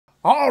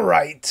All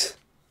right.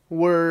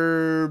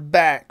 We're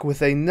back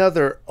with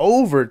another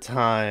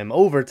overtime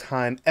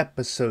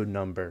episode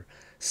number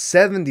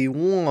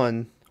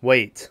 71.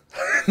 Wait.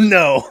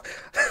 No.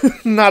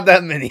 Not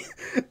that many.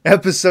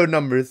 Episode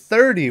number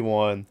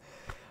 31.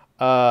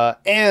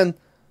 And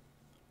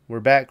we're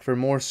back for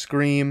more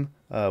Scream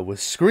with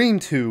Scream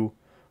 2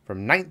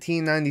 from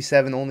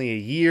 1997, only a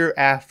year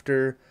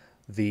after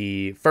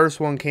the first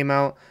one came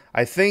out.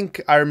 I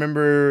think I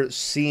remember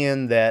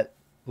seeing that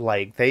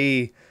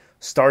they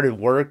started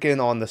working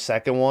on the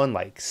second one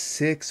like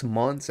 6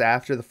 months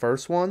after the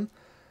first one.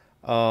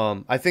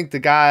 I think the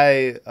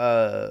guy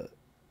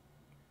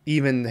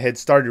even had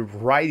started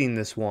writing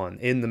this one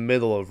in the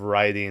middle of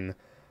writing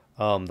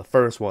the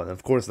first one.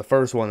 Of course, the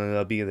first one ended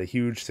up being a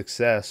huge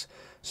success.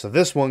 So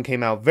this one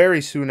came out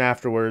very soon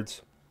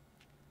afterwards.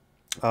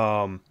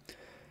 And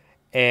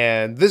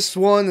this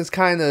one is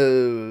kind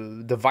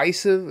of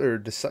divisive,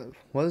 or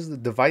what is the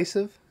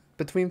divisive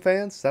between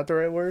fans? Is that the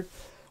right word?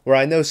 Where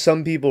I know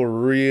some people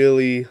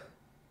really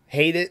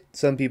hate it,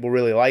 some people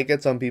really like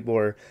it, some people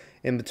are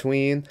in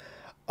between.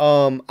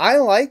 I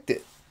liked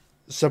it.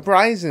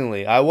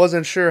 Surprisingly, I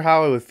wasn't sure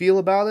how I would feel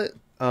about it,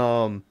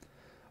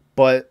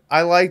 but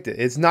I liked it.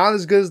 It's not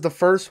as good as the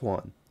first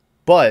one,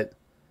 but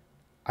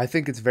I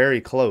think it's very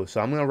close.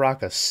 So I'm going to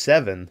rock a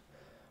 7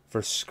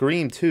 for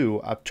Scream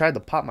 2. I've tried to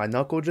pop my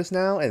knuckle just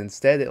now, and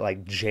instead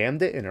it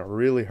jammed it, and it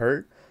really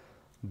hurt.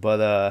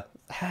 But,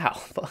 how?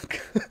 Fuck.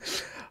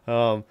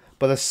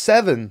 But a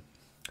 7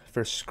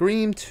 for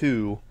Scream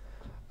 2.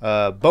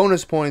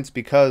 Bonus points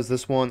because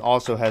this one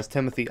also has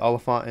Timothy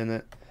Olyphant in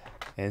it.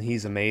 And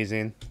he's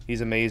amazing.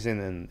 He's amazing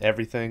in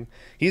everything.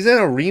 He's in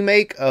a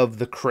remake of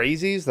The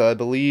Crazies that I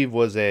believe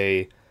was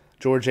a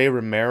George A.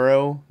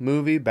 Romero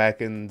movie back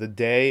in the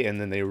day.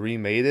 And then they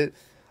remade it.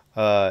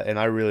 And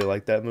I really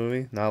like that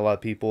movie. Not a lot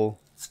of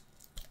people,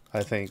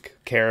 I think,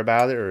 care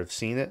about it or have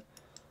seen it.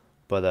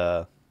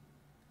 But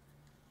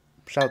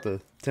shout out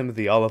to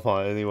Timothy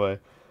Olyphant anyway.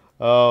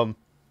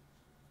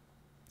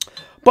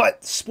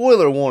 But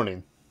spoiler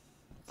warning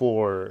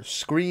for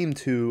Scream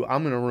 2.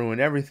 I'm going to ruin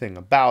everything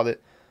about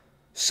it.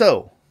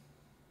 So,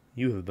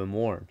 you have been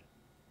warned.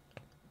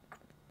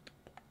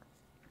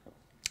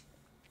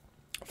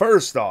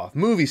 First off,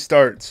 movie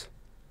starts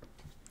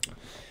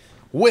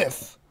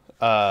with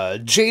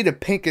Jada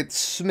Pinkett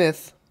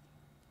Smith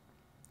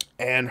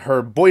and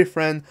her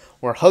boyfriend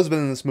or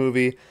husband in this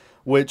movie,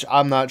 which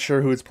I'm not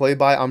sure who it's played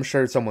by. I'm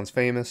sure someone's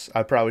famous.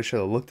 I probably should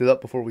have looked it up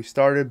before we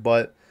started,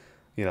 but,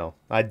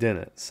 I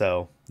didn't.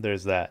 So,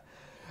 there's that.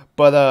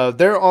 But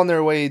they're on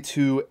their way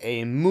to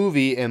a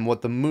movie, and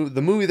what the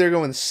movie they're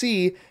going to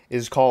see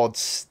is called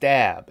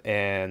Stab,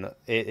 and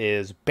it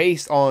is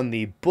based on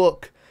the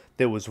book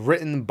that was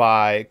written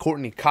by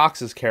Courtney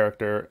Cox's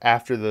character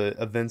after the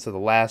events of the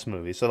last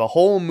movie. So the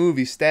whole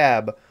movie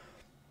Stab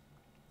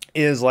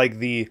is like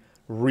the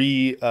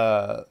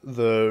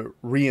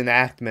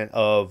reenactment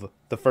of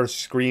the first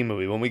Scream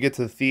movie. When we get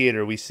to the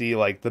theater, we see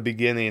the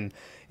beginning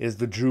is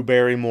the Drew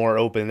Barrymore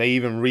open. They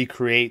even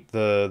recreate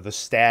the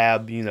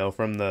stab,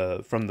 from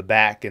the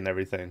back and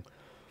everything.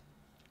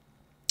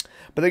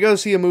 But they go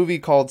see a movie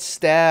called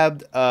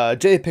Stabbed.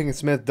 Jada Pinkett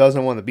Smith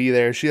doesn't want to be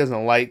there. She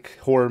doesn't like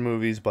horror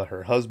movies, but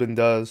her husband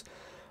does.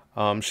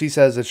 She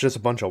says it's just a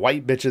bunch of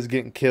white bitches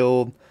getting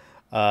killed.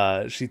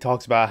 She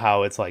talks about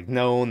how it's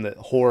known that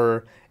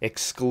horror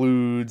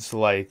excludes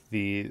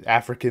the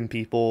African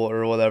people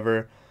or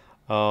whatever.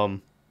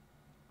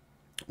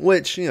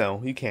 Which,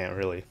 you can't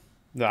really.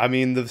 I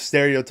mean, the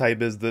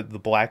stereotype is that the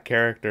black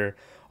character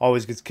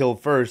always gets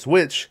killed first,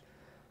 which,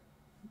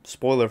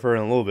 spoiler for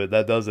in a little bit,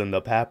 that does end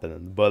up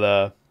happening.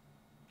 But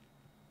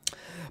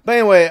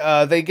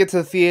anyway, they get to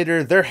the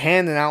theater. They're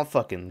handing out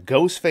fucking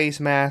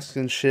Ghostface masks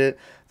and shit.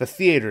 The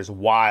theater's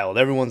wild.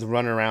 Everyone's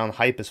running around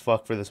hype as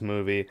fuck for this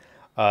movie.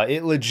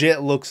 It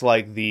legit looks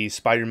like the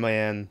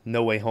Spider-Man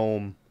No Way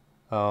Home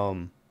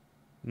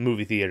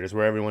movie theaters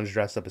where everyone's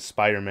dressed up as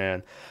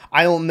Spider-Man.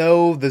 I don't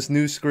know this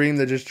new Scream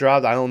that just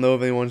dropped. I don't know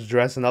if anyone's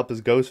dressing up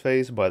as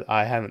Ghostface, but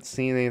I haven't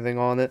seen anything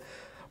on it.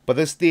 But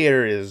this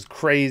theater is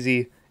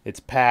crazy. It's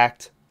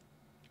packed.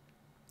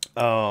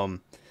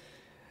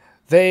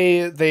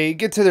 They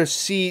get to their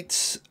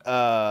seats.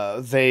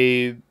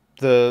 The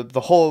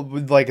whole,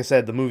 like I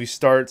said, the movie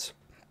starts.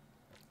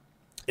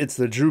 It's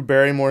the Drew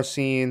Barrymore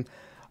scene.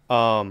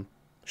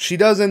 She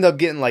does end up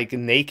getting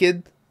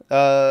naked.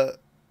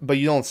 But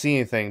you don't see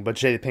anything. But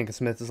Jada Pinkett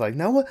Smith is like,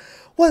 now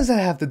what does that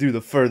have to do to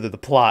further the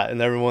plot?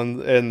 And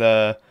everyone,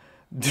 and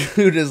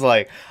dude is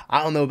like,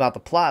 I don't know about the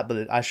plot,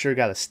 but I sure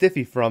got a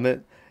stiffy from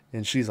it.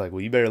 And she's like,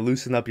 well, you better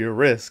loosen up your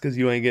wrists because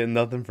you ain't getting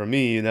nothing from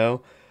me,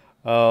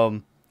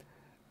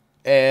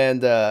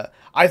 And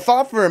I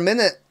thought for a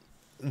minute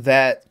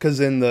that, because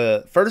in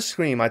the first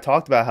Scream, I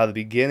talked about how the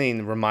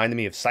beginning reminded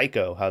me of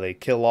Psycho, how they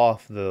kill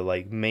off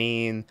the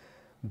main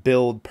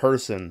build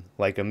person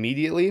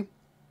immediately.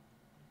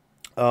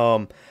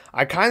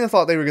 I kind of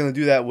thought they were going to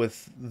do that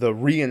with the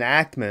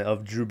reenactment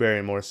of Drew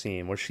Barrymore's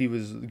scene where she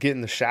was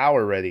getting the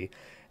shower ready.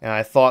 And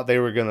I thought they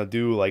were going to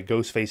do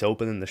Ghostface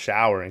opening the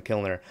shower and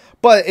killing her.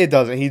 But it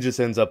doesn't. He just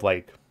ends up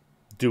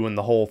doing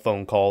the whole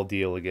phone call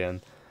deal again.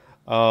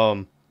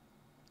 Jada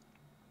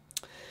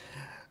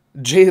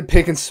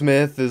Pinkett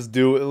Smith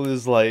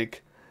is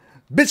like,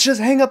 bitch,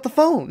 just hang up the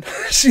phone.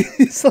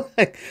 She's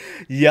like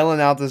yelling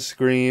out the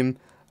screen.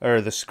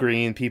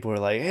 People are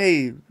like,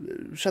 hey,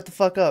 shut the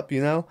fuck up,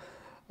 you know?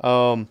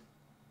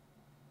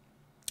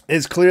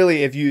 It's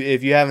clearly, if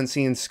you haven't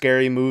seen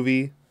Scary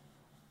Movie,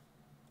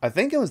 I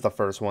think it was the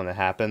first one that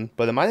happened,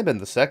 but it might have been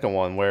the second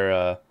one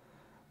where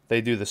they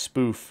do the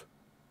spoof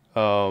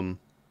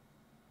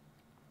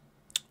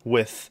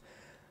with,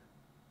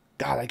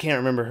 God, I can't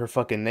remember her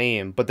fucking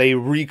name, but they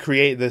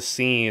recreate this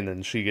scene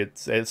and she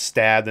gets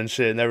stabbed and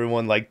shit, and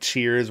everyone like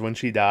cheers when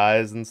she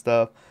dies and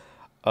stuff.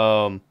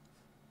 But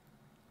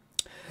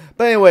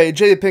anyway,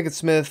 Jada Pinkett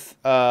Smith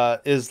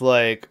is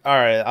like, all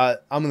right,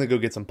 I'm gonna go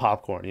get some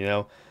popcorn, you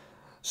know.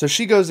 So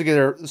she goes to get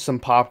her some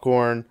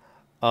popcorn.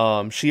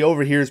 She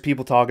overhears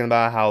people talking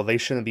about how they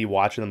shouldn't be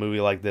watching a movie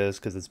like this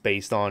because it's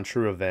based on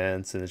true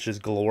events and it's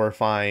just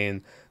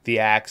glorifying the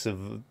acts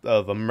of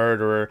a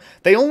murderer.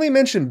 They only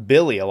mention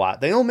Billy a lot.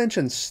 They don't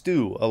mention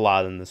Stu a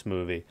lot in this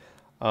movie,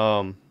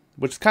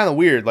 which is kind of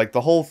weird. Like,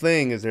 the whole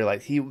thing is they're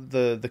like,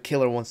 the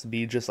killer wants to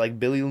be just like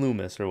Billy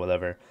Loomis or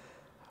whatever.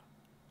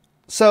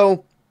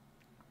 So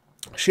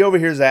she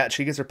overhears that.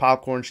 She gets her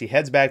popcorn. She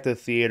heads back to the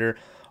theater.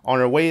 On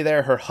her way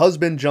there, her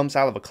husband jumps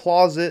out of a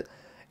closet,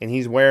 and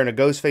he's wearing a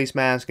Ghostface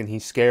mask, and he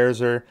scares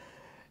her.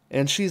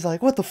 And she's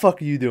like, what the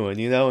fuck are you doing,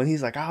 you know? And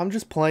he's like, I'm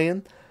just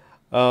playing.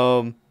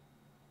 And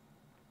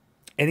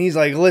he's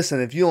like,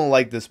 listen, if you don't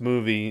like this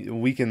movie,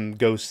 we can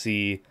go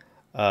see...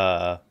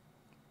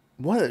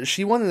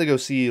 She wanted to go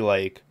see,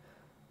 like,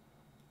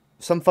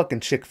 some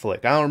fucking chick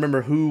flick. I don't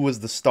remember who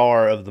was the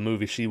star of the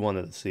movie she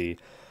wanted to see.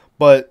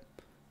 But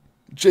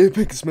Jada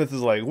Pinkett Smith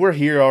is like, we're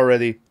here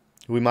already.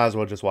 We might as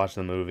well just watch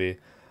the movie.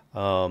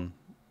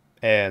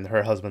 And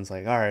her husband's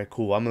like, all right,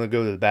 cool. I'm going to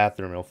go to the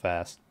bathroom real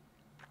fast.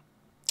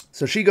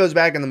 So she goes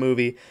back in the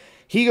movie.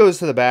 He goes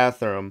to the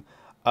bathroom.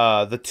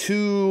 The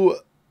two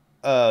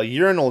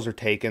urinals are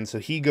taken, so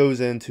he goes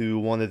into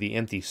one of the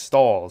empty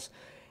stalls.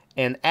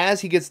 And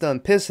as he gets done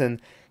pissing,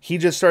 he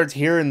just starts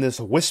hearing this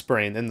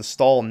whispering in the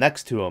stall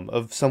next to him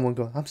of someone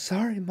going, I'm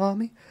sorry,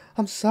 mommy.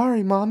 I'm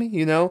sorry, mommy,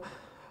 you know?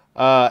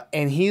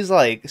 And he's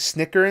like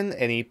snickering,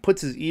 and he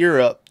puts his ear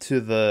up to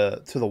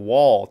the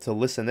wall to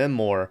listen in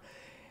more.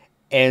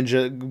 And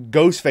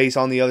Ghostface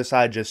on the other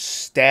side just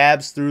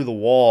stabs through the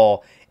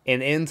wall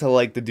and into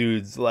like the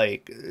dude's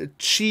like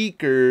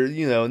cheek, or,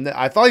 you know,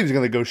 I thought he was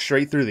gonna go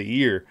straight through the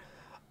ear.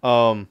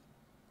 But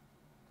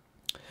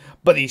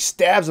he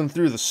stabs him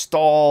through the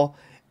stall,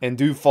 and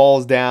dude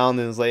falls down,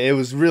 and it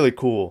was really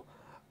cool.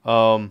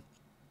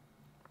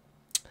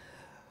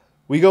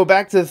 We go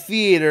back to the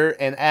theater,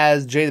 and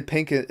as Jada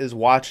Pinkett is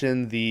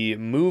watching the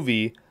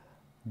movie,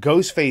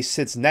 Ghostface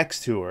sits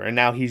next to her, and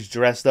now he's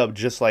dressed up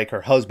just like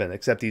her husband,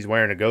 except he's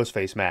wearing a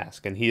Ghostface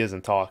mask, and he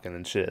isn't talking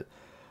and shit.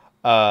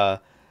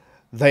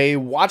 They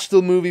watch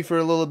the movie for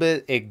a little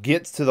bit. It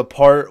gets to the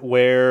part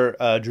where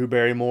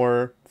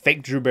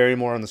fake Drew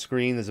Barrymore on the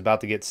screen is about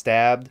to get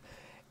stabbed,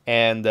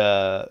 and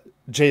Jada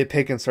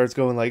Pinkett starts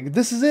going like,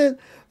 this is it,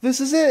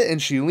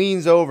 and she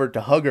leans over to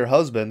hug her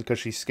husband because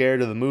she's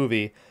scared of the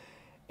movie.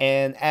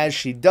 And as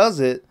she does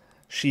it,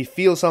 she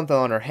feels something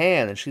on her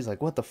hand, and she's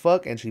like, what the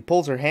fuck? And she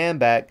pulls her hand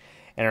back,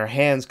 and her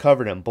hand's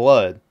covered in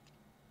blood.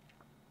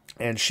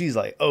 And she's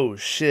like, oh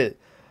shit.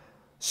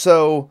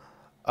 So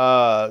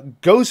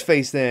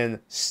Ghostface then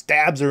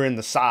stabs her in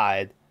the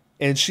side,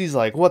 and she's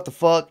like, what the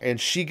fuck?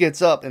 And she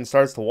gets up and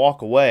starts to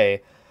walk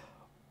away,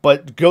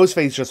 but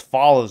Ghostface just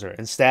follows her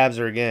and stabs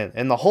her again.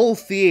 And the whole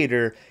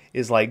theater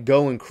is like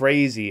going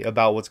crazy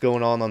about what's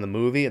going on the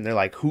movie, and they're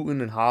like hooting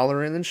and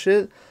hollering and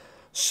shit.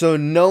 So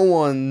no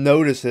one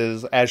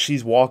notices as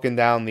she's walking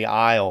down the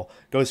aisle.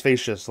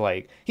 Ghostface just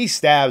like, he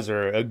stabs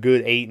her a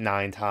good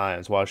 8-9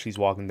 times while she's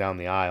walking down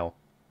the aisle.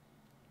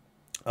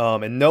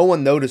 And no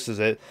one notices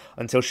it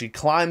until she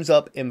climbs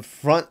up in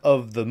front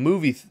of the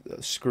movie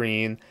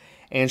screen,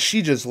 and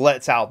she just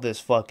lets out this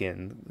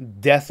fucking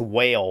death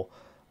wail.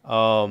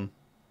 And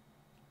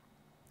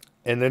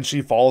then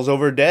she falls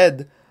over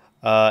dead.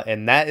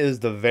 And that is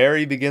the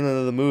very beginning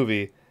of the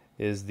movie.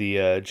 Is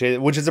the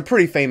which is a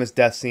pretty famous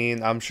death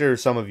scene. I'm sure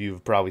some of you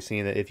have probably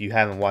seen it. If you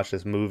haven't watched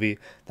this movie,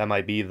 that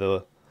might be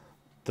the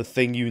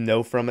thing you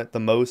know from it the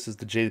most, is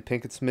the Jada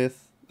Pinkett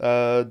Smith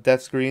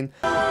death screen.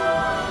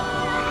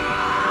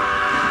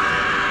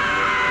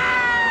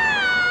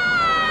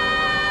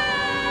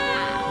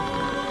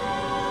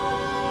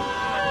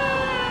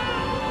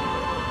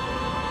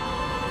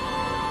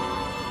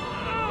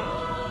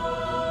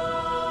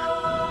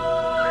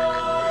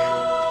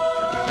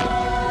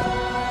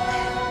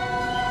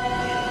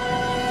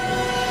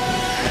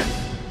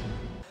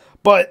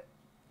 But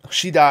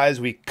she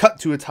dies. We cut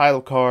to a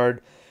title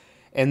card,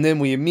 and then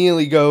we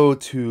immediately go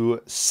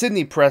to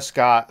Sidney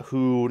Prescott,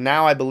 who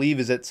now I believe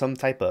is at some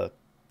type of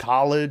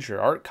college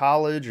or art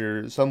college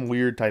or some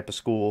weird type of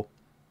school.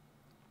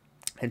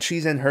 And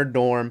she's in her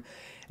dorm,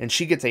 and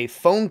she gets a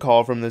phone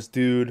call from this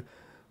dude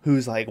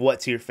who's like,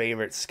 what's your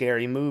favorite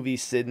scary movie,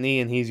 Sidney?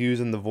 And he's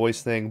using the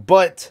voice thing.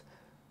 But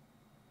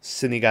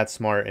Sidney got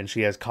smart and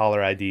she has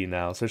caller ID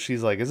now. So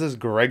she's like, is this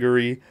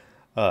Gregory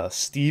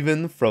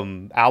Steven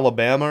from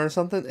Alabama or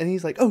something? And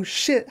he's like, oh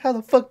shit, how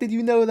the fuck did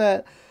you know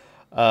that?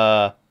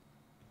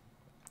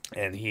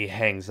 And he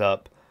hangs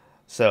up.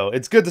 So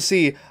it's good to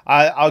see.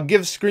 I'll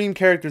give Scream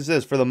characters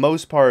this. For the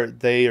most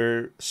part, they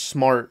are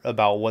smart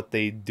about what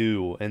they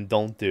do and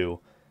don't do.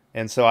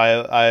 And so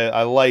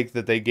I like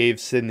that they gave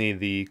Sidney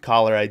the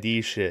caller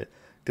ID shit.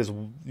 Because,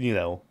 you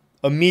know,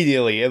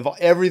 immediately, if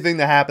everything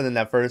that happened in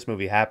that first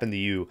movie happened to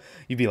you,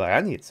 you'd be like, I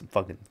need some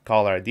fucking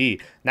caller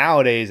ID.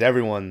 Nowadays,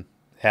 everyone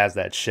has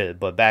that shit.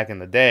 But back in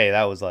the day,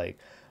 that was like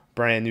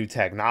brand new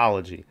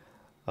technology.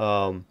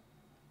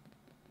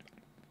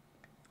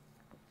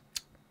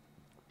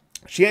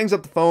 She hangs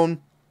up the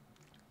phone.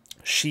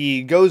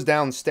 She goes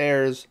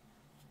downstairs.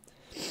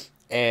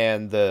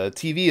 And the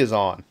TV is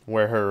on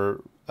where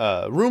her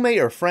roommate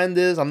or friend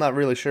is. I'm not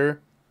really sure.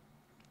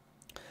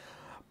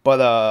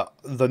 But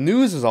the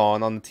news is on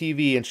the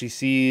TV, and she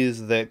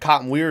sees that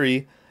Cotton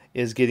Weary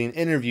is getting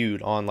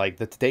interviewed on, like,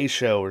 the Today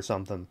Show or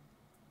something.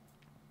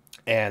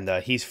 And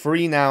he's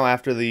free now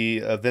after the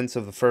events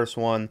of the first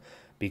one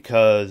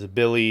because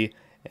Billy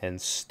and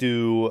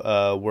Stu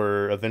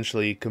were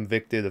eventually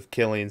convicted of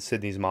killing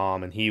Sidney's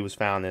mom, and he was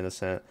found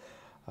innocent.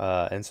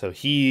 And so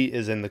he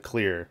is in the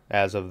clear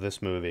as of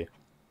this movie.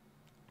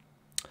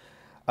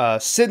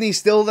 Sidney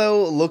still,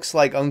 though, looks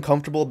like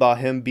uncomfortable about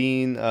him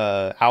being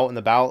out and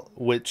about,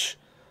 which,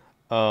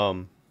 you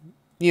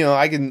know,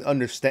 I can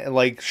understand.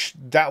 Like,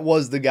 that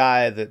was the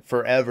guy that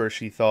forever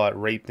she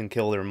thought raped and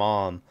killed her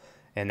mom,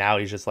 and now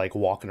he's just, like,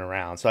 walking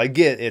around. So I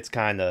get it's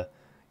kind of,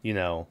 you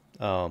know,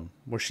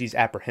 where she's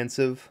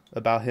apprehensive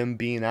about him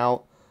being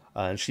out.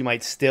 And she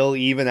might still,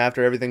 even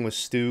after everything with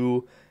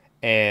Stu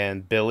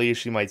and Billy,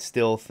 she might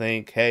still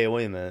think, hey,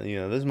 wait a minute, you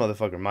know, this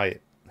motherfucker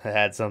might have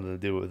had something to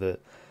do with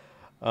it.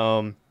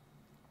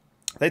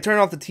 They turn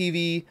off the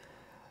TV.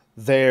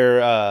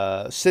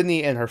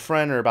 Sidney and her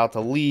friend are about to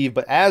leave,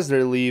 but as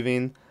they're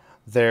leaving,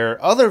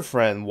 their other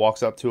friend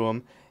walks up to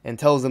them and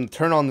tells them to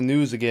turn on the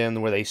news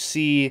again, where they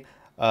see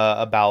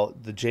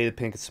about the Jada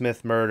Pinkett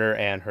Smith murder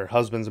and her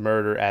husband's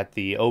murder at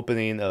the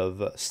opening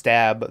of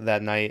Stab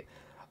that night.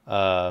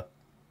 And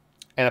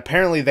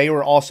apparently they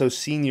were also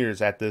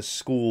seniors at this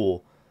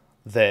school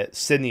that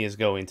Sidney is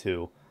going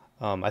to.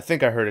 I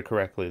think I heard it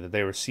correctly, that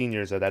they were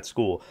seniors at that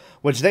school,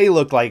 which they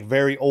look like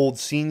very old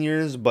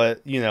seniors,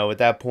 but, you know, at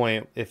that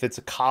point, if it's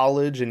a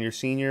college and you're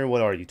senior,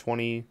 what are you,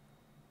 20,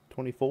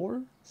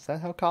 24? Is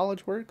that how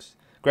college works?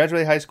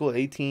 Graduated high school at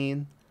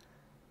 18,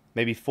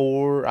 maybe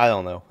 4, I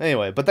don't know.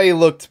 Anyway, but they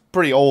looked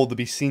pretty old to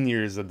be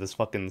seniors at this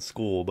fucking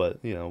school, but,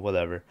 you know,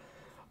 whatever.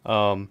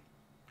 In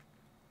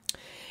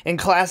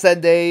class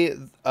that day,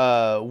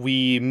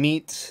 we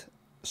meet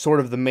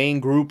sort of the main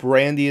group.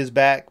 Randy is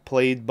back,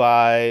 played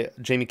by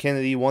Jamie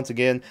Kennedy once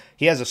again.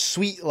 He has a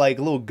sweet, like,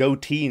 little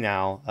goatee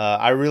now.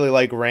 I really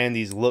like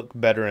Randy's look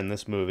better in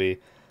this movie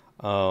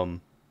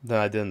than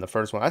I did in the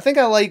first one. I think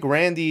I like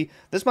Randy.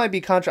 This might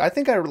be I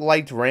think I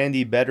liked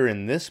Randy better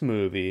in this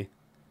movie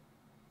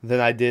than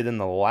I did in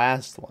the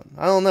last one.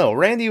 I don't know.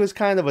 Randy was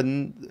kind of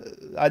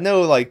I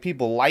know, like,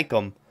 people like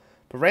him,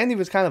 but Randy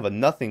was kind of a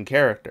nothing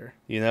character,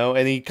 you know?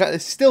 And he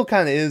still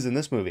kind of is in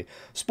this movie.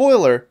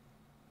 Spoiler,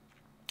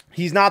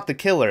 he's not the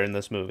killer in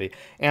this movie,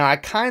 and I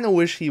kind of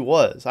wish he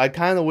was. I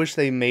kind of wish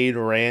they made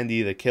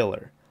Randy the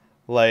killer.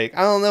 Like,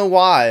 I don't know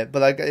why,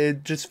 but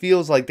it just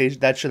feels like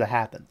that should have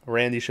happened.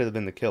 Randy should have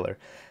been the killer.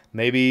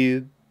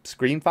 Maybe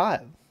Scream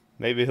 5.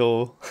 Maybe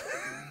he'll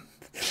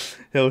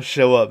he'll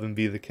show up and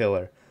be the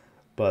killer.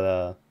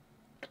 But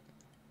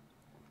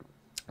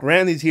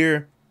Randy's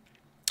here.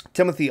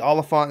 Timothy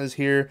Oliphant is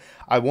here.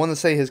 I want to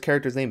say his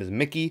character's name is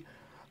Mickey.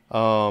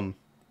 And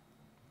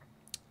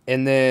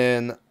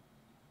then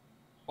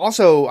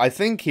also, I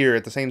think here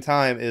at the same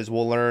time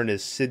we'll learn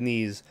is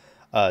Sidney's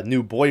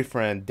new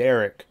boyfriend,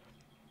 Derek.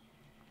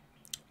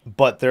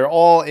 But they're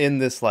all in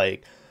this,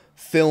 like,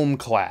 film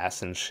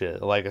class and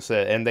shit, like I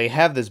said. And they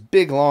have this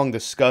big, long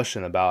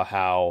discussion about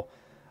how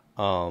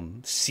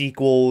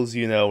sequels,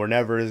 you know, were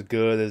never as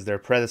good as their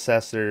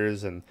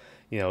predecessors. And,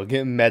 you know,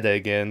 getting meta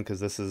again, because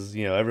this is,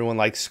 you know, everyone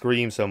likes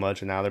Scream so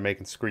much, and now they're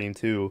making Scream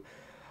 2.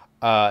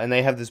 And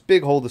they have this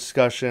big whole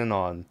discussion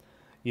on,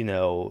 you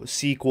know,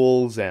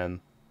 sequels,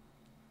 and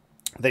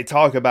they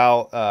talk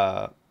about,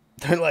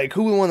 they're like,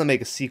 who would want to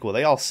make a sequel?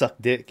 They all suck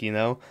dick, you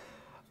know?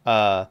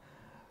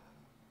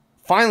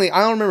 Finally, I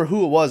don't remember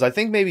who it was. I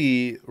think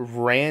maybe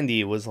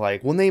Randy was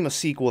like, we'll name a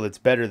sequel that's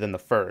better than the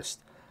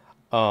first.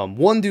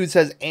 One dude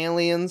says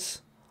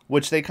Aliens,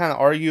 which they kind of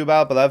argue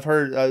about, but I've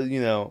heard,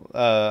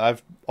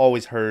 I've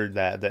always heard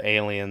that the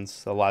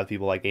Aliens, a lot of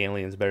people like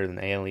Aliens better than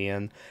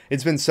Alien.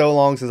 It's been so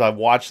long since I've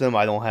watched them,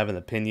 I don't have an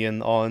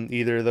opinion on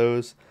either of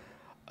those.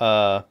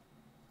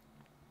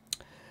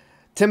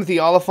 Timothy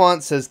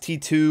Oliphant says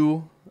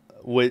T2,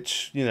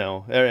 which, you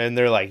know, and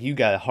they're like, you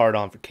got a hard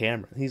on for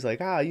Cameron. He's like,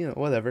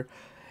 whatever.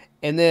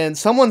 And then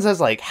someone says,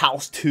 like,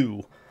 House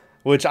 2,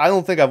 which I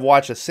don't think I've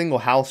watched a single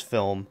House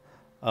film.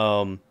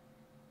 But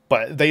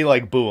they,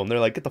 like, boo him.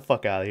 They're like, get the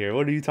fuck out of here.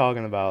 What are you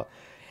talking about?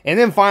 And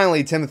then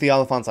finally, Timothy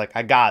Olyphant's like,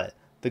 I got it.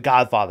 The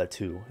Godfather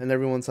 2. And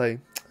everyone's like,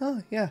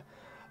 oh, yeah.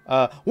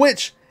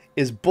 Which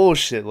is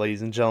bullshit,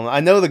 ladies and gentlemen. I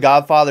know The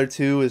Godfather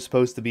 2 is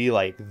supposed to be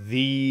like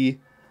the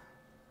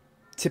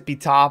tippy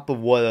top of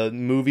what a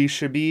movie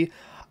should be.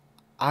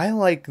 I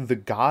like The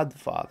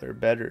Godfather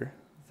better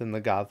than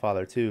The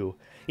Godfather 2.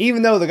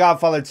 Even though The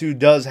Godfather 2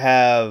 does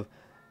have,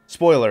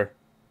 spoiler,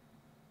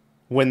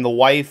 when the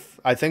wife,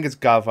 I think it's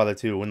Godfather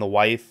 2, when the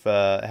wife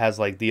has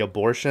like the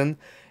abortion,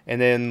 and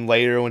then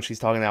later when she's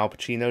talking to Al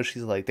Pacino,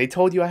 she's like, they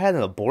told you I had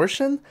an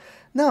abortion?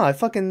 No, I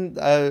fucking,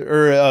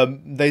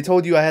 they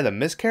told you I had a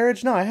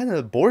miscarriage? No, I had an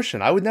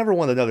abortion. I would never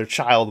want another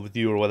child with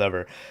you or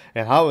whatever.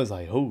 And I was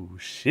like, oh,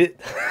 shit.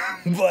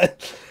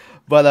 But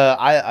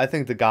I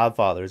think The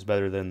Godfather is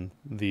better than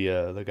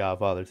the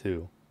Godfather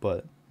 2.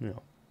 But, you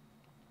know.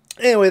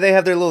 Anyway, they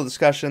have their little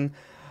discussion.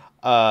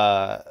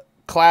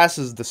 Class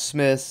is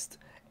dismissed.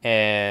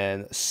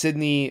 And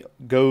Sidney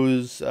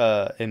goes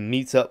and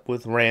meets up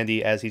with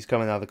Randy as he's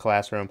coming out of the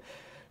classroom.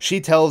 She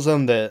tells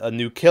him that a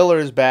new killer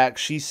is back.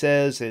 She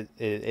says it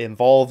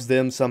involves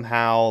them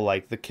somehow,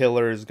 like the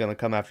killer is going to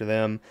come after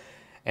them.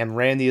 And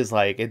Randy is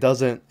like, it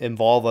doesn't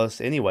involve us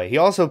anyway. He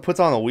also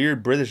puts on a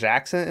weird British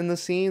accent in the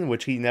scene,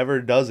 which he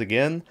never does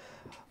again.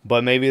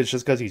 But maybe it's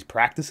just because he's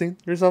practicing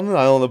or something.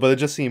 I don't know, but it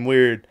just seemed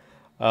weird.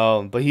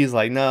 But he's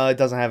like, no, it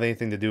doesn't have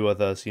anything to do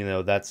with us. You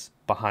know, that's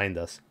behind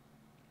us.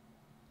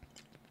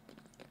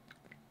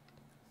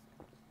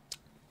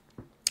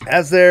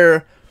 As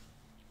they're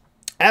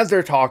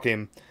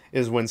talking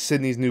is when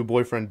Sidney's new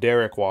boyfriend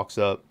Derek walks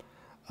up,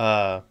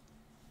 and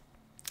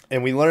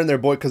we learn their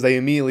boy because they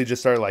immediately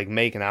just start like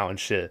making out and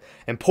shit.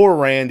 And poor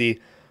Randy,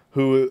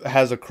 who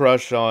has a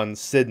crush on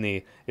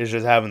Sidney, is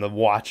just having to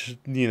watch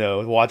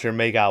her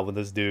make out with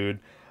this dude,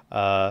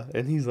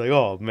 and he's like,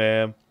 oh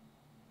man,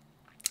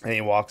 and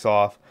he walks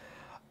off.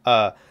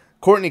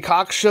 Courtney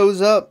Cox shows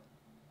up,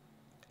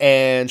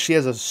 and she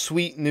has a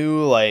sweet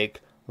new like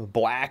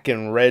black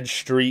and red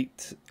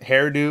streaked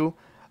hairdo.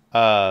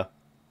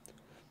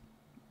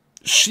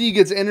 She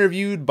gets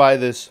interviewed by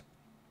this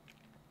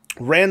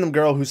random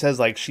girl who says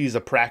like she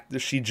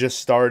just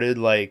started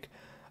like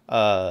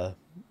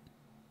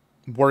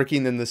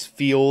working in this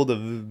field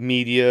of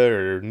media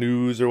or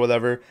news or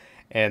whatever,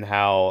 and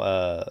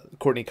how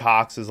Courtney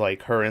Cox is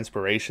like her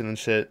inspiration and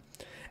shit.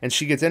 And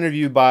she gets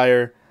interviewed by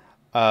her.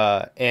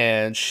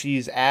 And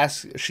she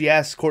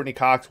asks Courtney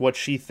Cox what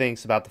she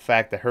thinks about the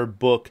fact that her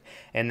book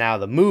and now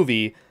the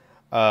movie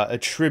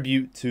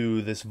attribute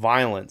to this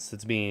violence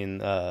that's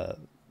being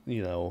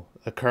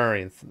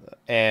occurring.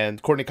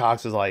 And Courtney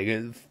Cox is like,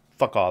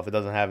 fuck off, it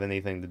doesn't have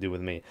anything to do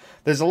with me.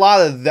 There's a lot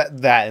of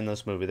that in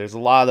this movie. There's a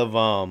lot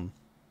of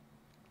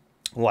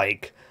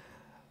like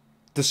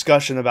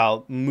discussion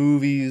about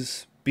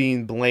movies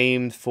being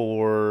blamed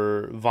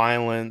for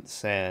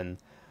violence, and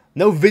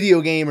no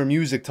video game or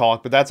music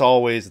talk, but it's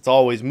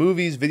always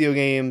movies, video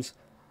games,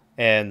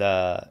 and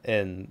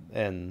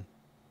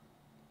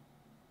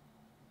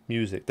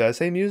music. Did I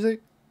say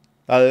music?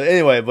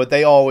 Anyway, but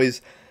they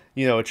always,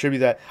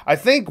 attribute that. I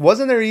think,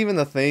 wasn't there even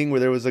a thing where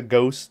there was a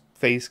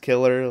Ghostface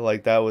killer?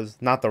 Like, that was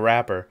not the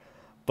rapper,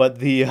 but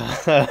the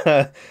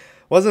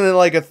wasn't it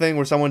like a thing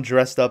where someone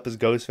dressed up as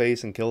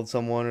Ghostface and killed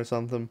someone or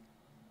something?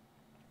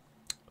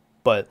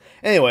 But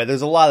anyway,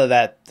 there's a lot of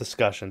that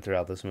discussion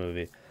throughout this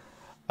movie.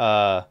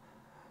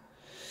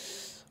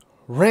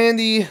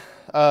 Randy,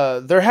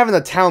 they're having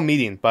a town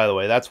meeting, by the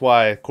way. That's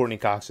why Courtney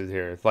Cox is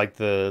here. It's like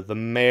the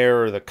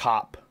mayor or the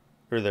cop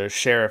or the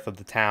sheriff of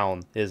the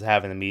town is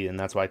having a meeting.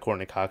 That's why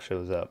Courtney Cox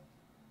shows up,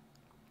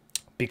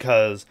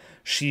 because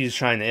she's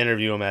trying to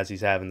interview him as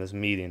he's having this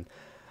meeting.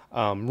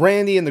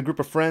 Randy and the group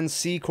of friends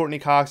see Courtney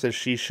Cox as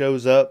she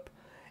shows up,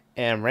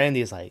 and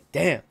Randy is like,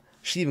 damn,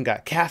 she even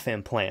got calf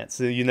implants,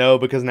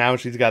 because now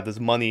she's got this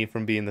money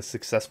from being the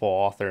successful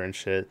author and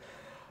shit.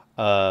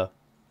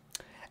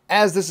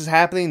 As this is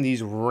happening,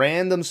 these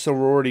random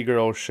sorority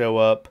girls show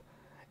up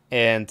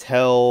and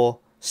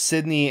tell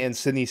Sidney and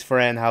Sidney's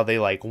friend how they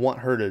like want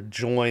her to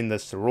join the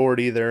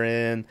sorority they're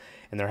in,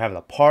 and they're having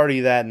a party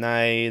that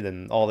night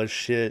and all this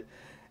shit.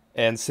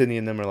 And Sidney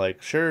and them are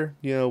like, sure,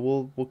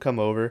 we'll come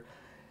over.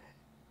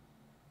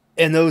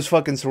 And those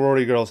fucking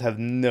sorority girls have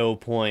no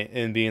point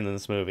in being in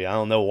this movie. I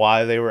don't know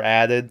why they were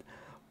added,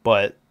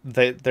 but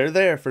they're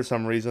there for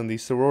some reason,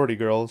 these sorority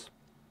girls.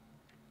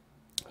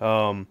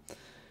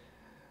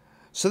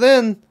 So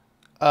then,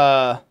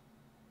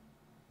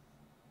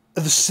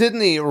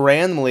 Sidney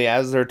randomly,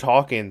 as they're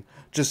talking,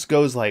 just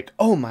goes like,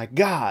 oh my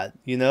god,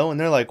 and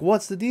they're like,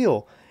 what's the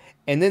deal?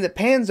 And then it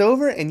pans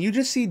over and you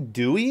just see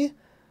Dewey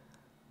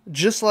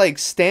just like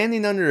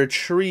standing under a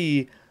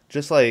tree,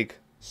 just like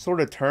sort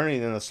of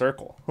turning in a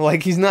circle.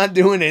 Like he's not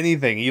doing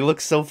anything. He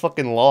looks so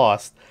fucking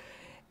lost.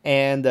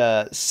 And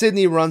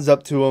Sidney runs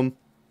up to him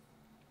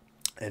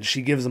and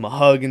she gives him a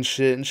hug and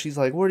shit. And she's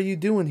like, what are you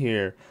doing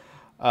here?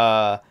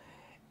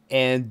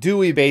 And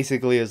Dewey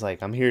basically is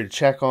like, I'm here to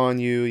check on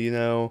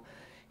you,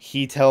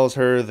 He tells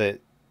her that,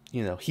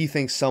 he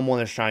thinks someone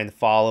is trying to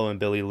follow in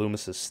Billy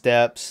Loomis's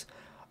steps.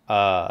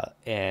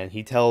 And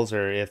he tells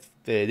her if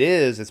it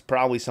is, it's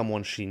probably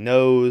someone she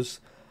knows,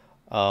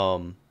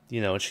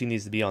 you know, and she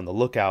needs to be on the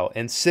lookout.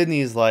 And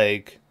Sidney's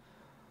like,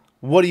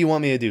 what do you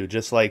want me to do?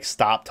 Just like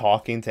stop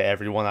talking to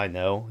everyone I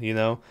know, you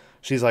know?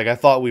 She's like, I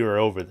thought we were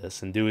over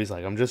this. And Dewey's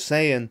like, I'm just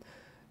saying,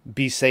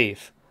 be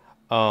safe.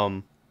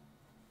 Right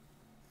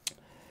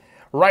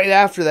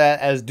after that,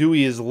 as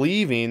Dewey is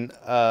leaving,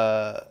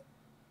 as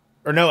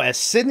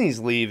Sidney's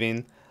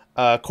leaving,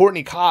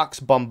 Courtney Cox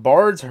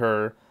bombards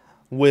her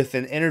with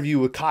an interview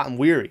with Cotton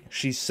Weary.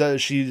 She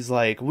says, she's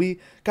like, we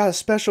got a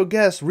special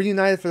guest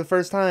reunited for the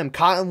first time,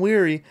 Cotton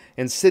Weary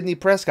and Sidney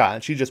Prescott.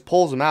 And she just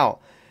pulls him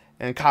out.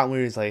 And Cotton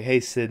Weary's like, hey,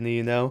 Sidney,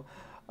 you know.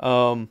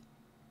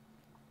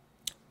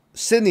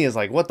 Sidney is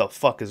like, what the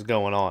fuck is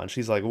going on?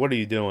 She's like, what are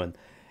you doing?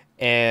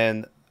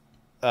 And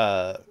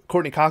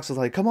Courtney Cox is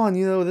like, come on,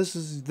 you know, this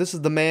is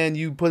the man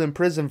you put in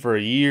prison for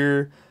a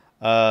year,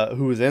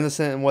 who was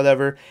innocent and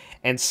whatever.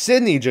 And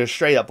Sidney just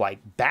straight up like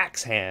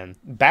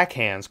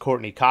backhands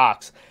Courtney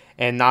Cox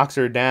and knocks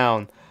her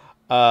down.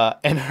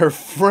 And her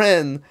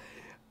friend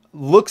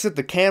looks at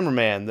the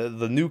cameraman,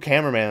 the new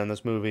cameraman in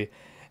this movie,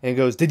 and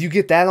goes, did you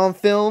get that on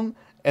film?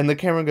 And the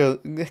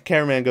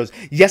cameraman goes,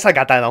 yes, I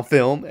got that on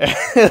film.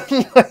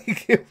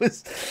 Like, it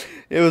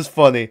was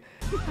funny.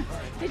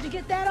 Did you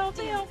get that on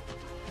film?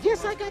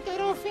 Yes, I got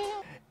that on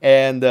film.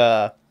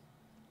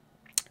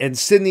 And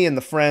Sidney and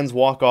the friends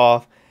walk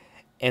off,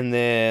 and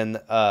then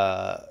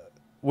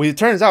it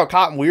turns out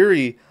Cotton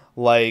Weary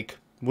like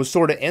was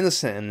sort of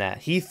innocent in that.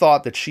 He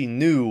thought that she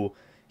knew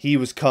he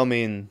was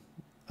coming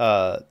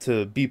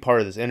to be part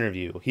of this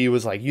interview. He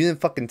was like, you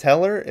didn't fucking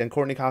tell her? And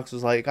Courtney Cox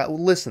was like,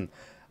 listen,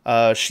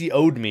 she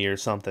owed me or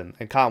something.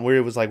 And Cotton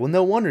Weary was like, well,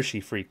 no wonder she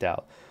freaked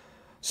out.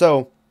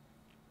 So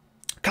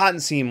Cotton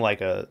seems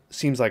like a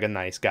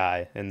nice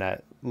guy in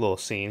that little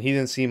scene. He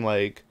didn't seem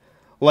like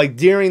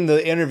during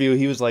the interview,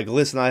 he was like,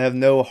 listen, I have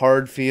no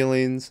hard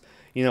feelings.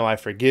 You know, I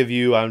forgive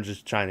you. I'm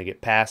just trying to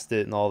get past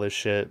it and all this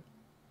shit.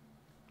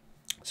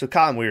 So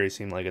Cotton Weary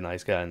seemed like a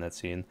nice guy in that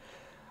scene.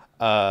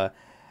 Then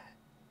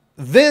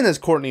as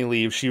Courtney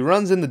leaves, she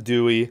runs into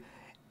Dewey,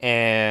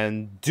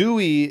 and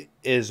Dewey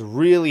is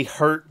really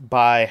hurt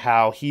by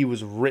how he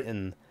was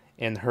written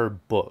in her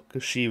book.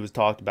 She was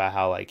talked about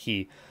how like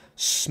he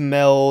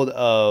smelled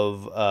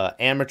of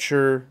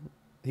amateur.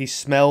 He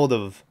smelled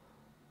of,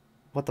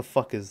 what the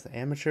fuck is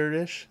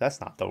amateurish? That's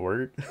not the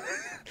word.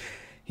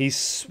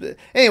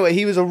 Anyway,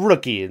 he was a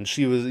rookie, and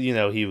she was, you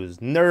know, he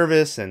was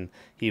nervous and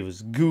he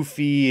was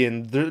goofy,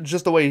 and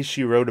just the way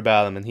she wrote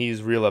about him, and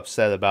he's real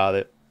upset about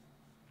it.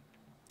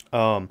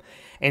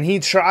 And he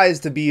tries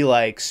to be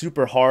like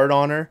super hard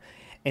on her,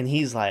 and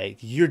he's like,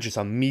 you're just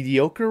a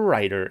mediocre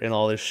writer and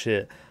all this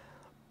shit.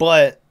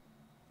 But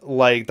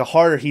like the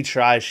harder he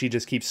tries, she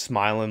just keeps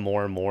smiling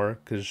more and more,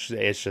 because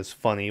it's just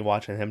funny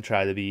watching him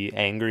try to be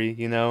angry,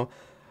 you know.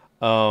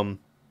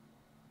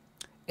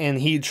 And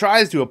he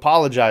tries to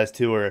apologize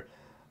to her,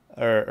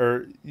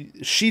 or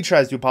she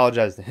tries to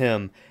apologize to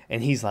him,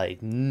 and he's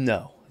like,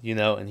 no, you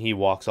know, and he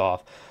walks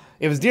off.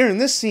 It was during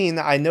this scene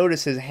that I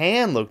noticed his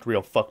hand looked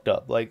real fucked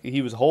up. Like,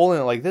 he was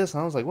holding it like this,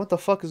 and I was like, what the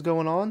fuck is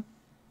going on?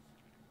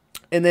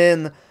 And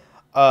then,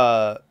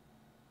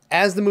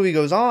 as the movie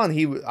goes on,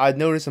 I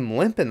noticed him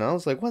limping, and I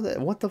was like,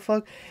 what the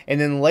fuck? And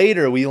then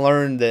later, we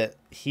learned that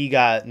he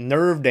got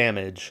nerve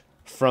damage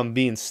from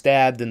being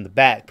stabbed in the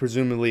back.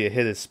 Presumably, it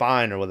hit his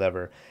spine or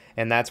whatever,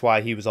 and that's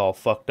why he was all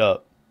fucked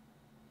up.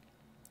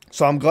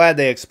 So I'm glad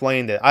they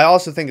explained it. I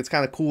also think it's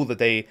kind of cool that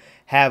they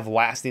have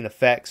lasting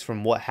effects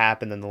from what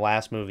happened in the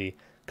last movie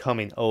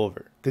coming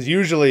over. Because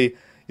usually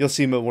you'll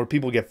see where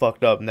people get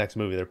fucked up next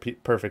movie, they're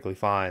perfectly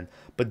fine.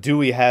 But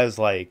Dewey has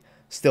like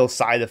still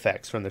side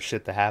effects from the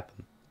shit that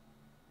happened.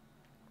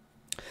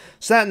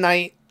 So that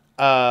night,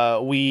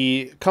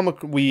 we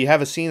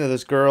have a scene of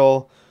this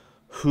girl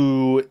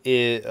who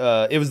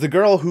it was the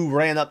girl who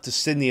ran up to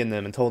Sidney and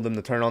them and told them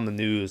to turn on the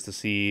news to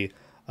see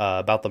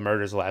about the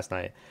murders last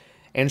night.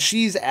 And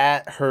she's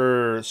at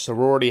her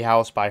sorority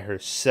house by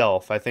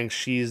herself. I think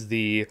she's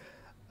the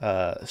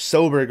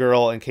sober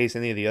girl in case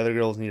any of the other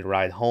girls need a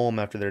ride home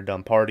after they're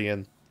done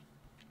partying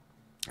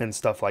and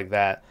stuff like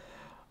that.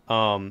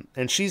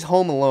 And she's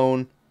home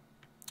alone.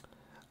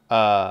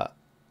 But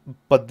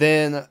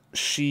then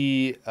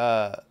she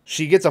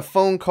gets a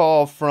phone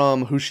call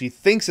from who she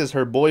thinks is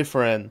her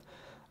boyfriend,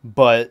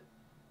 but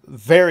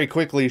very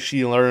quickly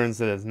she learns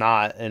that it's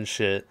not and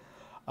shit.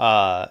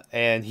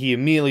 And he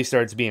immediately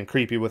starts being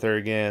creepy with her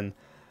again.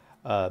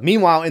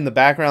 Meanwhile, in the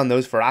background,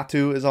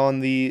 Nosferatu is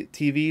on the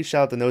TV.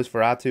 Shout out to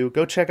Nosferatu.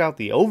 Go check out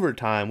the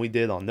overtime we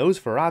did on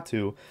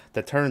Nosferatu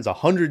that turns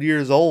 100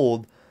 years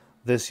old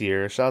this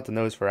year. Shout out to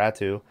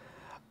Nosferatu.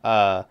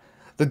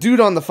 The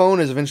dude on the phone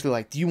is eventually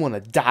like, do you want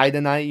to die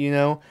tonight, you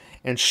know?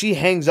 And she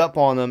hangs up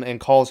on him and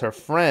calls her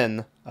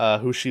friend,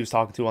 who she was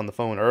talking to on the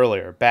phone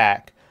earlier,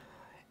 back.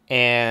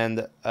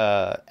 And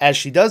as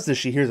she does this,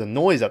 she hears a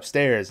noise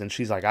upstairs, and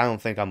she's like, I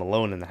don't think I'm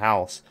alone in the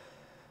house.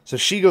 So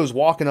she goes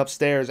walking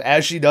upstairs.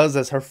 As she does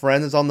this, her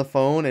friend is on the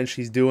phone, and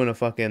she's doing a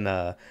fucking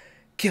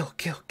kill,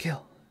 kill,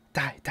 kill,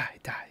 die, die,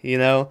 die, you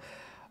know?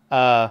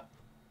 And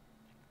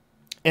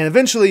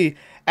eventually,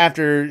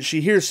 after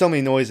she hears so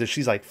many noises,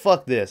 she's like,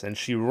 fuck this. And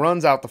she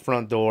runs out the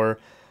front door.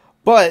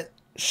 But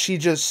she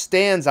just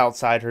stands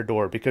outside her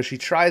door because she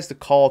tries to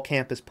call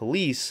campus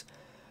police,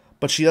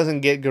 but she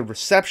doesn't get good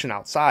reception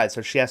outside.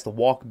 So she has to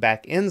walk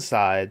back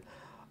inside.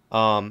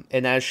 And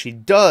as she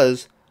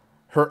does,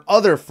 her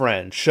other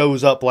friend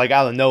shows up like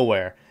out of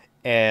nowhere.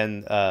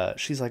 And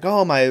she's like,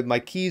 oh, my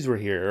keys were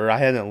here, or I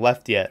hadn't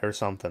left yet or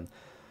something.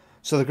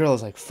 So the girl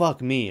is like,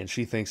 fuck me. And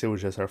she thinks it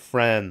was just her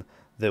friend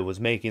that was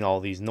making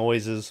all these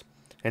noises.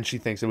 And she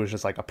thinks it was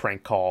just like a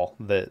prank call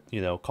that,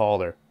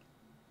 called her.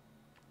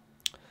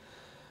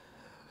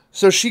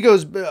 So she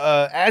goes,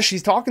 as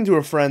she's talking to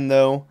her friend,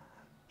 though,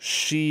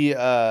 we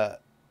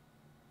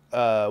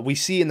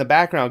see in the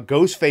background,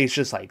 Ghostface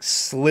just like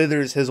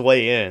slithers his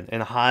way in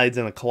and hides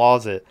in a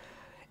closet.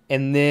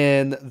 And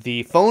then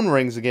the phone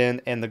rings again,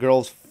 and the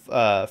girl's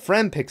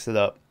friend picks it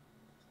up.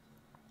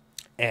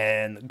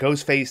 And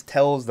Ghostface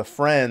tells the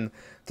friend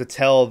to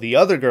tell the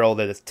other girl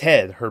that it's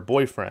Ted, her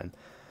boyfriend.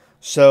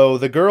 So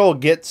the girl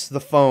gets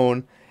the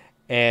phone,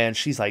 and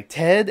she's like,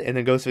 Ted? And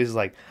then Ghostface is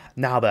like,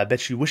 nah, but I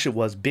bet you wish it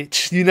was,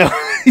 bitch.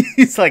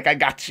 He's like, I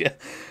got you.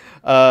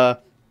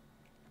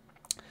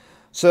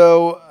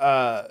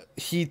 So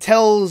he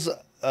tells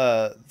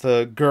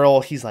the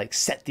girl, he's like,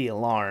 set the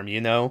alarm,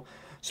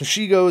 So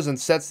she goes and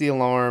sets the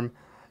alarm,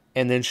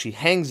 and then she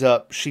hangs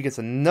up. She gets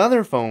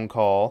another phone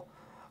call.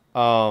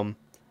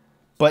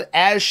 But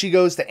as she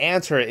goes to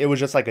answer it, it was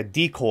just like a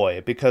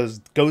decoy because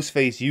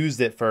Ghostface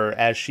used it for,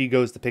 as she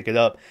goes to pick it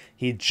up,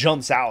 he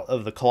jumps out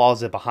of the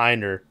closet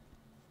behind her.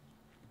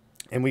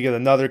 And we get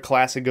another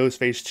classic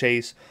Ghostface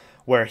chase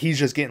where he's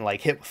just getting like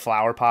hit with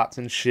flower pots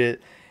and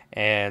shit.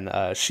 And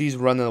she's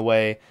running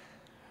away.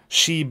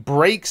 She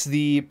breaks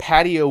the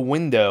patio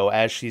window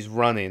as she's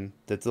running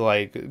that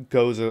like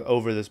goes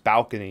over this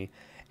balcony.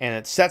 And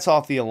it sets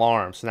off the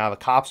alarm. So now the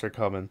cops are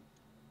coming.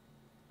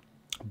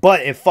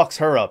 But it fucks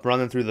her up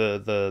running through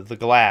the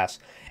glass.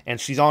 And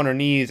she's on her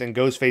knees, and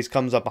Ghostface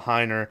comes up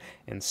behind her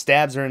and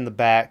stabs her in the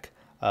back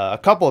a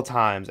couple of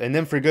times. And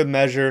then for good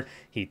measure,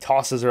 he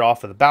tosses her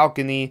off of the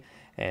balcony,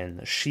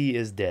 and she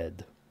is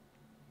dead.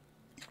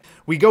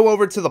 We go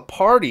over to the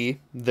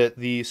party that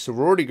the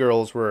sorority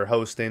girls were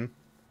hosting.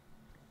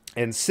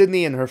 And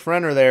Sidney and her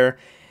friend are there.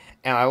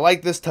 And I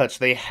like this touch.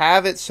 They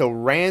have it so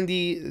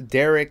Randy,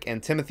 Derek,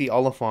 and Timothy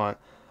Oliphant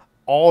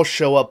all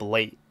show up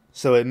late.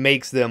 So it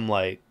makes them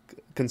like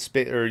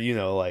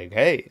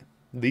hey,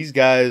 these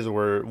guys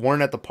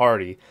weren't at the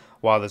party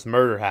while this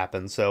murder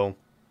happened. So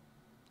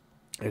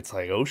it's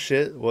like, oh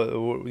shit,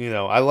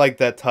 I like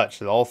that touch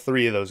that all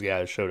three of those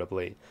guys showed up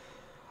late.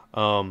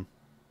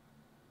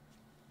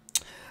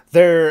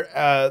 They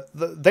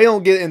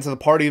don't get into the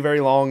party very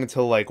long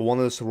until like one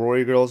of the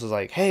sorority girls is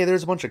like, hey,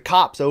 there's a bunch of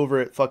cops over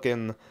at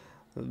fucking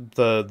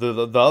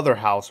the other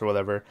house or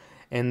whatever.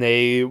 And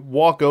they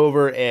walk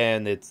over,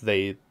 and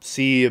they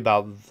see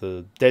about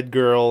the dead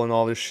girl and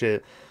all this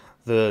shit.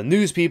 The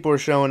news people are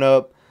showing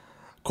up.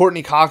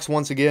 Courtney Cox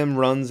once again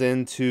runs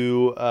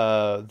into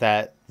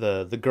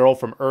the girl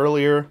from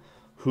earlier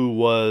who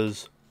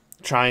was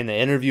trying to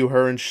interview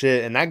her and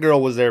shit. And that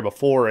girl was there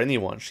before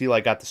anyone. She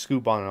like got the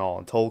scoop on it all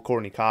and told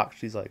Courtney Cox.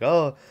 She's like,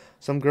 oh,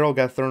 some girl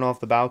got thrown off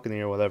the balcony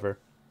or whatever.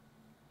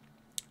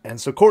 And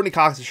so Courtney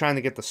Cox is trying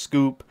to get the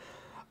scoop.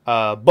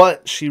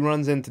 But she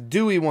runs into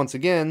Dewey once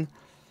again.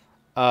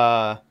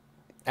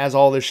 As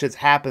all this shit's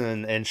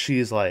happening, and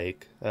she's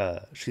like,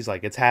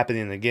 it's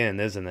happening again,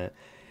 isn't it?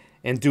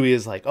 And Dewey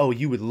is like, oh,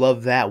 you would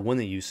love that,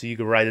 wouldn't you? So you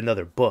could write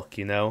another book,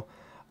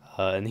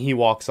 And he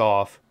walks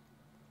off,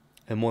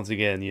 and once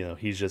again,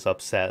 he's just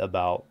upset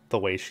about the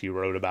way she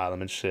wrote about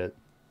him and shit.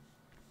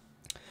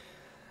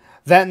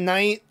 That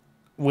night,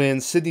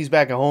 when Sidney's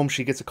back at home,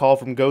 she gets a call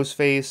from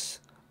Ghostface.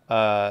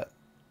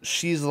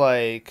 She's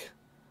like,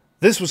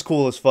 this was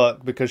cool as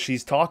fuck because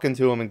she's talking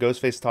to him and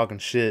Ghostface is talking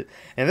shit.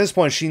 And at this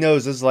point, she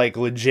knows this is like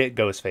legit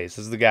Ghostface. This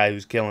is the guy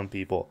who's killing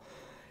people.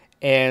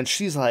 And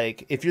she's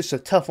like, if you're so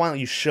tough, why don't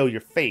you show your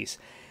face?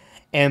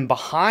 And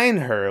behind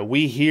her,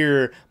 we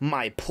hear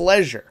my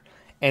pleasure.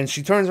 And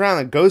she turns around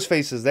and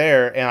Ghostface is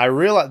there. And I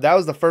realized that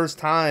was the first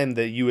time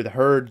that you had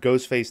heard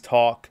Ghostface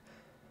talk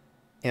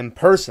in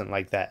person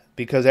like that.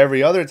 Because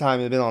every other time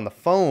it had been on the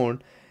phone.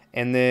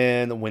 And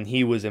then when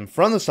he was in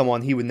front of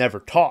someone, he would never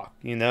talk,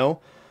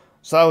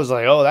 So I was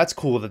like, oh, that's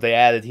cool that they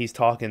added he's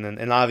talking.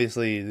 And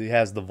obviously he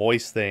has the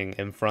voice thing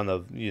in front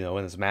of,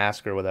 in his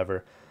mask or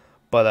whatever.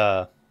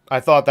 But I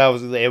thought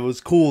it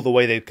was cool the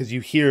way because you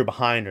hear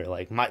behind her,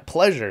 like, my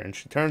pleasure. And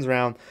she turns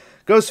around.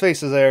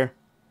 Ghostface is there.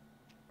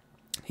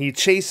 He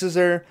chases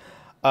her.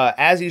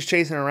 As he's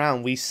chasing her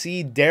around, we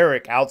see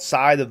Derek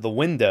outside of the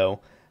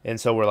window.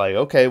 And so we're like,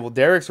 okay, well,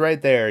 Derek's right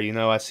there.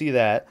 I see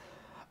that.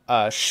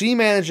 She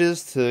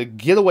manages to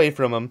get away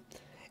from him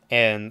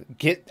and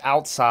get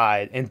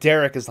outside, and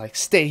Derek is like,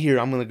 stay here,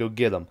 I'm gonna go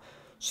get him.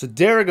 So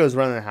Derek goes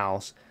running the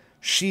house.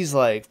 She's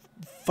like,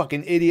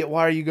 fucking idiot,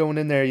 why are you going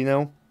in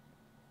there,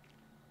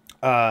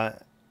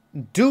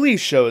 Dewey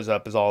shows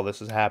up as all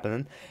this is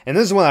happening, and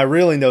this is when I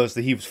really noticed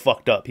that he was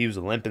fucked up. He was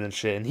limping and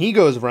shit, and he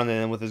goes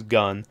running in with his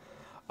gun.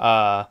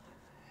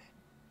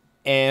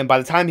 And by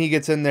the time he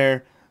gets in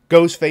there,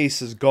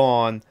 Ghostface is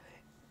gone,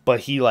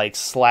 but he like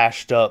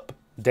slashed up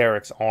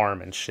Derek's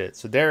arm and shit.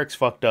 So Derek's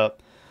fucked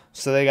up,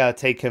 so they gotta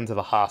take him to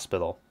the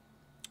hospital.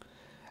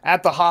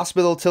 At the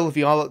hospital,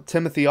 Timothy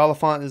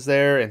Oliphant is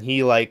there, and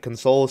he like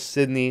consoles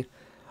Sidney,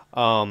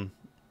 and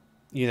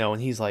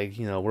he's like,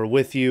 we're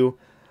with you.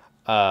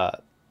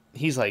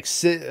 He's like,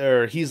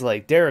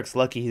 Derek's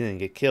lucky he didn't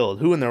get killed.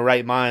 Who in their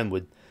right mind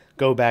would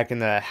go back in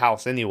the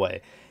house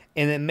anyway?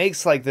 And it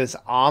makes like this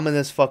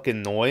ominous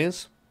fucking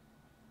noise.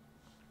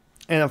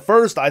 And at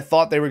first, I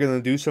thought they were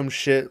gonna do some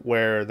shit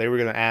where they were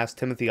gonna ask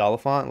Timothy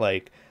Oliphant,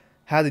 like,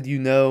 how did you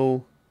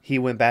know he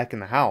went back in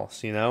the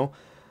house?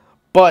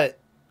 But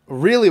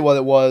really what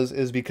it was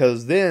is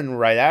because then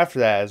right after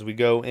that, as we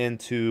go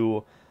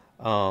into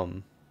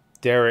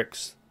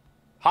Derek's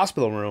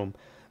hospital room,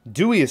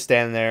 Dewey is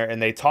standing there,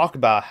 and they talk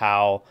about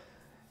how,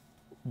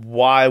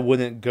 why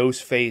wouldn't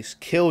Ghostface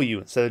kill you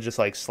instead of just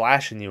like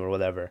slashing you or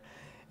whatever?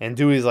 And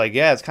Dewey's like,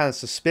 yeah, it's kind of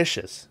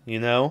suspicious,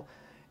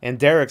 And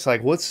Derek's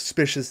like, what's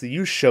suspicious that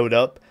you showed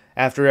up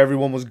after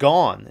everyone was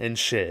gone and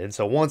shit? And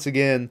so once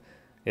again,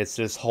 it's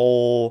this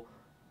whole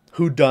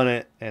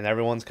whodunit, and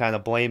everyone's kind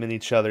of blaming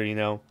each other,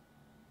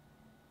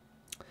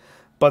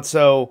 But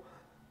so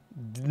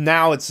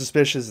now it's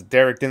suspicious that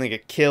Derek didn't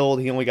get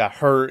killed. He only got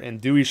hurt, and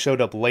Dewey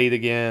showed up late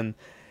again.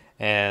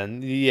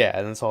 And yeah,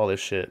 and it's all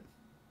this shit.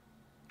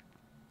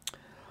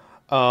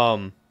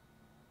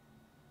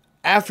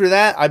 After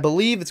that, I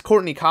believe it's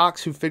Courtney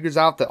Cox who figures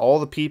out that all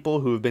the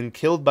people who have been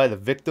killed by the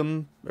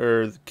victim,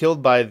 or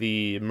killed by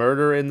the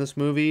murder in this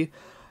movie,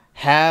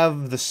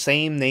 have the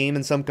same name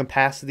in some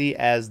capacity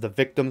as the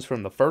victims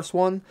from the first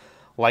one.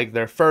 Like,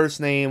 their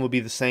first name would be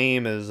the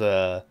same as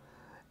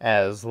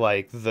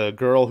like the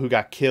girl who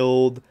got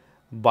killed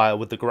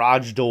with the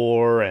garage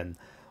door, and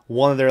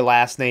one of their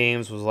last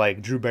names was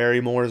like Drew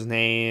Barrymore's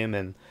name,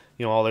 and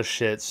all this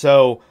shit.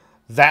 So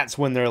that's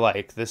when they're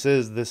like, this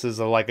is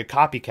like a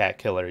copycat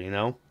killer,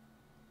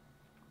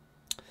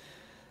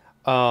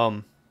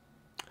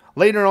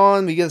 Later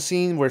on, we get a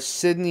scene where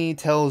Sidney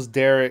tells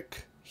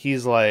Derek,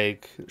 she's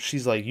like,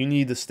 you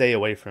need to stay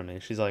away from me.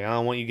 She's like, I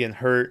don't want you getting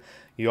hurt.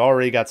 You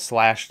already got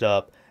slashed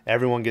up.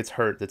 Everyone gets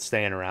hurt that's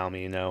staying around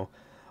me,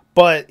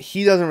 But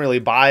he doesn't really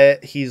buy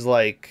it. He's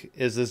like,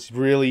 is this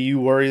really you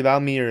worried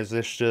about me, or is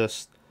this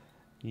just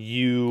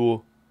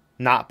you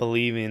not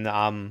believing that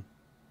I'm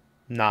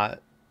not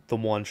the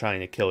one trying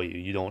to kill you?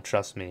 You don't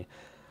trust me.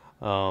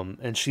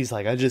 And she's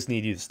like, I just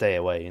need you to stay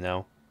away,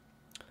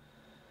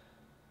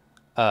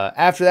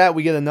 After that,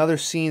 we get another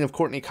scene of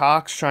Courtney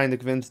Cox trying to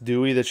convince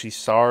Dewey that she's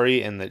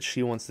sorry and that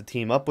she wants to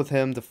team up with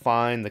him to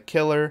find the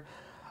killer.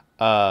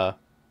 But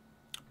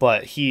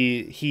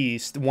he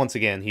once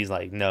again, he's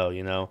like,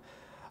 no,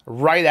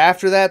 Right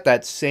after that,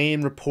 that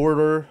same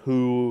reporter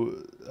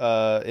who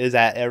is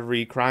at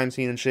every crime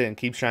scene and shit and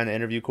keeps trying to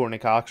interview Courtney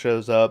Cox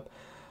shows up,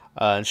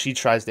 and she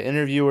tries to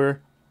interview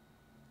her.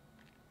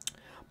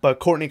 But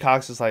Courtney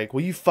Cox is like,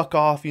 will you fuck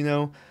off,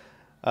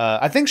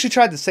 I think she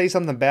tried to say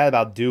something bad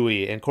about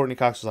Dewey, and Courtney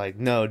Cox was like,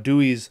 no,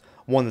 Dewey's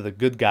one of the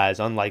good guys,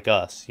 unlike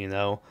us,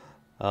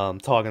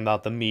 talking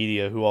about the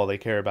media, who all they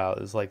care about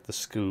is like the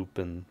scoop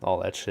and all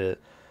that shit.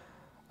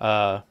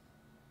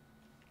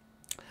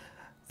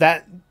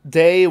 That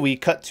day, we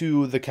cut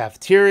to the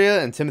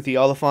cafeteria, and Timothy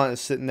Oliphant is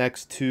sitting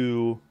next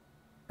to...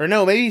 Or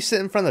no, maybe he's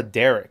sitting in front of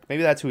Derek.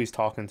 Maybe that's who he's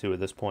talking to at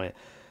this point.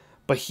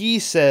 But he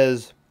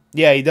says...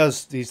 Yeah, he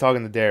does. He's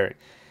talking to Derek.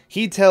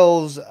 He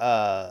tells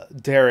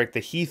Derek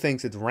that he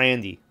thinks it's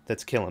Randy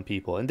that's killing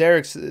people. And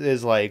Derek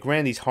is like,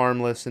 Randy's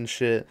harmless and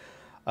shit.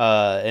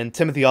 And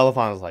Timothy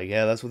Oliphant is like,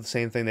 yeah, that's what the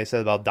same thing they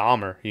said about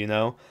Dahmer,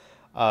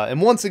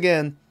 And once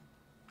again,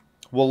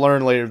 we'll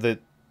learn later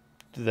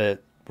that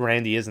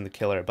Randy isn't the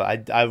killer,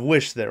 but I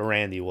wish that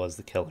Randy was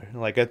the killer.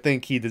 Like, I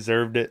think he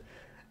deserved it.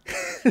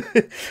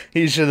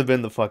 He should have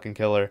been the fucking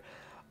killer.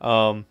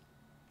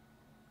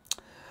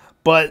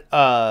 But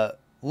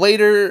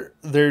later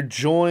they're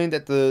joined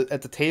at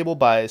the table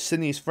by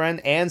Sidney's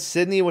friend and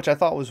Sidney, which I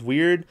thought was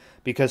weird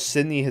because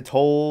Sidney had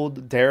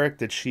told Derek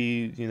that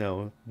she,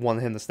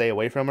 wanted him to stay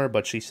away from her,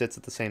 but she sits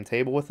at the same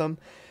table with him.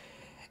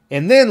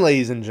 And then,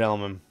 ladies and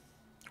gentlemen,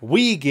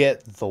 we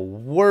get the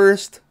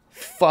worst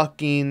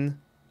fucking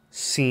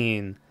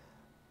scene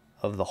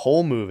of the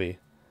whole movie,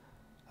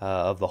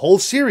 of the whole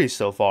series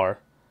so far.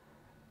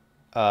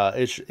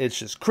 It's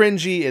just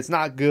cringy. It's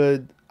not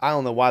good. I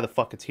don't know why the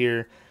fuck it's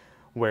here.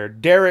 Where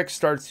Derek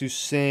starts to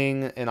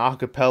sing an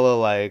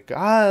acapella like,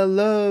 I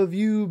love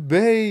you,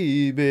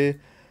 baby,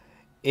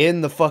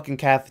 in the fucking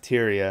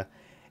cafeteria.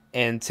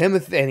 And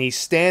he's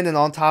standing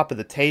on top of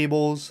the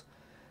tables.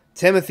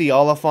 Timothy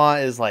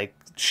Oliphant is like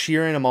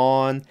cheering him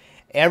on.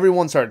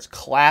 Everyone starts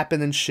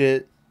clapping and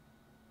shit.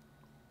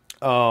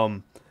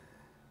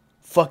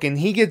 Fucking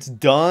he gets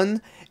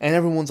done and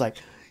everyone's like,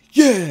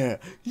 yeah,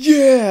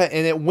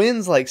 and it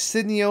wins like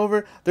Sidney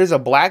over. There's a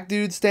black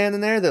dude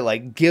standing there that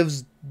like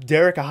gives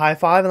Derek a high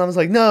five, and I was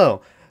like,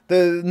 no.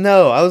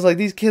 I was like,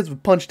 these kids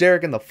would punch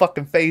Derek in the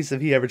fucking face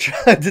if he ever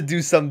tried to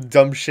do some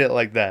dumb shit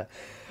like that.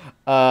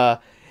 And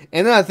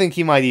then I think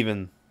he might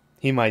even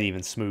he might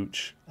even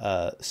smooch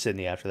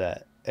Sidney after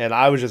that. And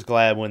I was just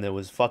glad when it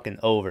was fucking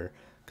over,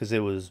 because it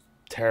was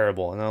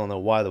terrible, and I don't know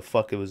why the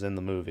fuck it was in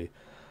the movie.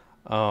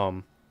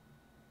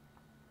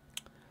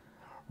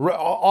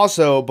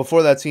 Also,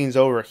 before that scene's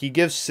over, he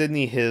gives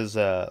Sidney his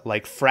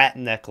like frat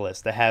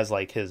necklace that has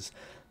like his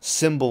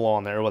symbol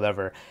on there or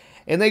whatever.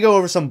 And they go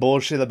over some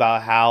bullshit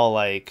about how,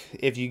 like,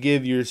 if you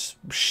give your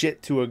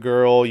shit to a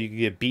girl, you can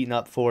get beaten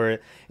up for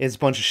it. It's a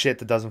bunch of shit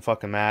that doesn't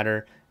fucking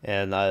matter.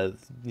 And,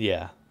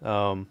 yeah.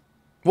 Well,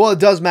 it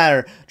does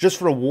matter just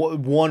for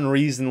one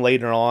reason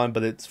later on,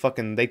 but it's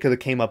fucking, they could have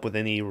came up with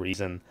any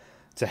reason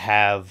to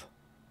have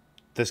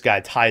this guy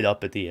tied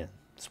up at the end.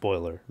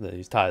 Spoiler, that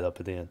he's tied up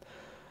at the end.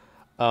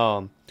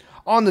 On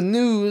the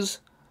news,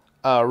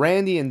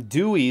 Randy and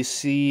Dewey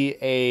see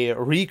a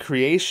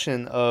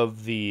recreation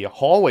of the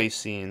hallway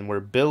scene where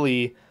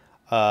Billy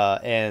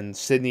and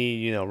Sidney,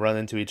 you know, run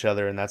into each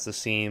other, and that's the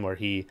scene where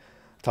he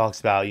talks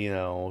about, you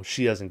know,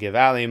 she doesn't give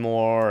out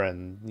anymore,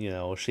 and, you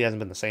know, she hasn't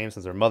been the same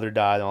since her mother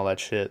died and all that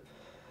shit.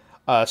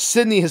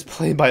 Sidney is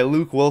played by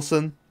Luke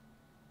Wilson,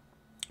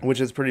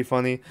 which is pretty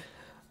funny.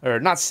 Or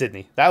not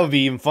Sidney. That would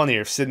be even funnier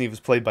if Sidney was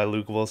played by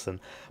Luke Wilson.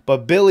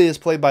 But Billy is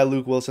played by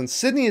Luke Wilson.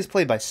 Sidney is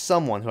played by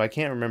someone who I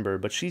can't remember,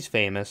 but she's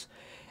famous.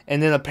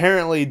 And then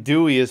apparently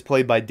Dewey is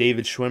played by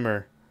David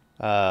Schwimmer,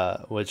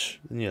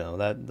 which, you know,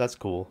 that's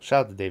cool.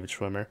 Shout out to David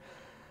Schwimmer.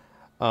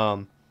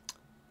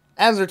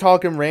 As they're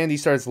talking, Randy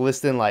starts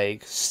listing,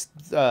 like,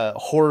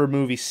 horror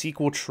movie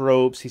sequel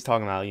tropes. He's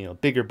talking about, you know,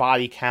 bigger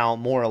body count,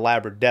 more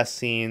elaborate death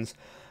scenes.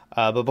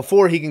 But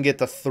before he can get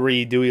to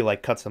 3, Dewey,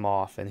 like, cuts him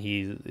off, and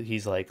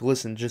he's like,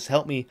 listen, just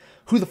help me.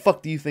 Who the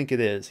fuck do you think it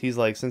is? He's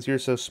like, since you're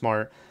so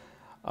smart.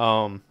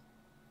 And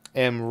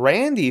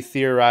Randy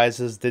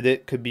theorizes that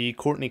it could be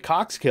Courtney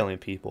Cox killing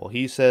people.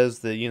 He says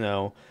that, you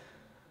know,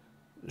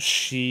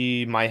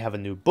 she might have a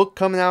new book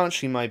coming out.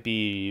 She might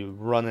be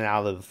running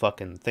out of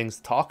fucking things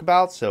to talk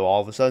about. So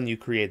all of a sudden you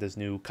create this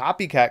new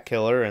copycat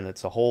killer, and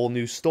it's a whole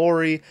new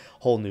story,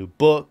 whole new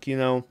book, you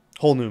know,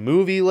 whole new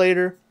movie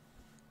later.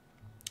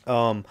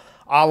 A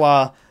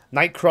la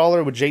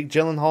Nightcrawler with Jake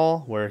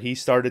Gyllenhaal, where he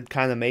started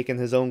kind of making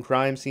his own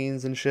crime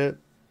scenes and shit.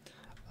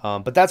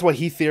 But that's what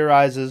he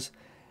theorizes,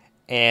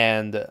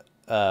 and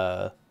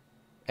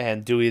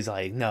Dewey's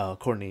like, no,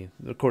 Courtney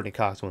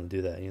Cox wouldn't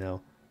do that, you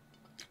know.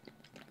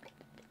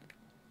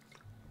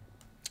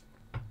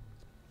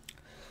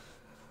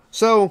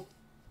 So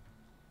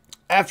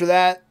after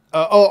that,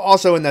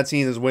 also in that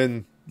scene is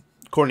when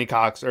Courtney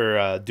Cox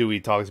or Dewey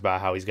talks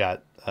about how he's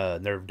got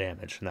nerve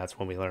damage, and that's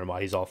when we learn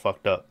why he's all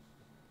fucked up.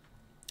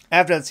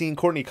 After that scene,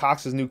 Courtney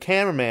Cox's new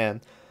cameraman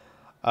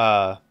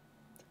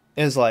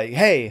is like,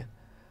 hey,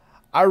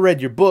 I read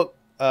your book.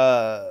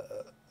 I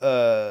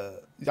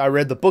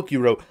read the book you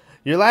wrote.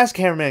 Your last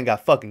cameraman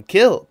got fucking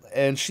killed.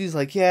 And she's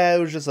like, yeah, it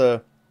was just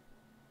a,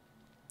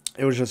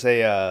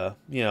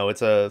 you know,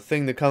 it's a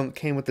thing that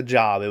came with the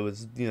job. It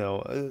was, you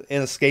know,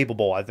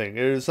 inescapable, I think.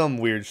 It was some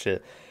weird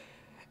shit.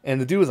 And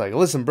the dude was like,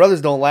 listen,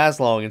 brothers don't last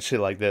long and shit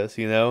like this,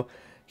 you know.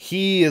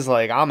 He is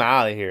like, I'm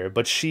out of here.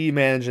 But she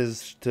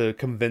manages to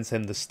convince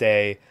him to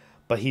stay.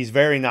 But he's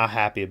very not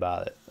happy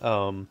about it.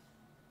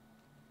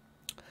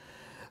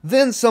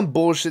 Then some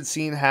bullshit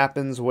scene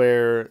happens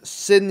where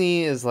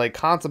Sidney is like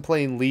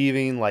contemplating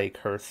leaving like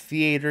her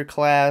theater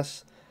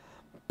class.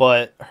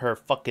 But her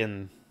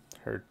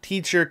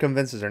teacher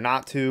convinces her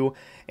not to.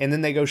 And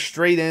then they go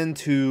straight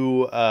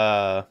into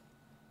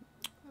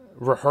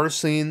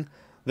rehearsing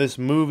this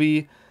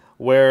movie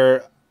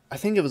where I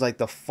think it was like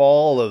the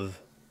fall of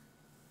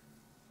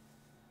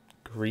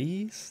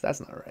Greece? That's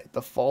not right.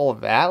 The Fall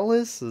of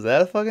Atlas? Is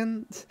that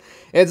fucking...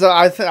 It's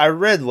I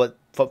read what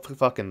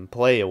fucking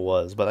play it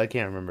was, but I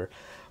can't remember.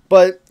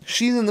 But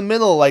she's in the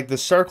middle of like the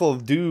circle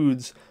of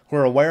dudes who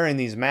are wearing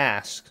these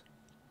masks.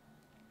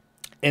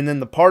 And then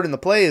the part in the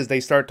play is they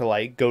start to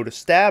like go to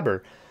stab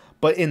her.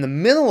 But in the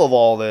middle of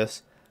all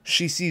this,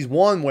 she sees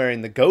one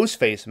wearing the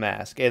Ghostface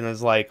mask and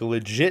is like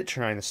legit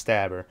trying to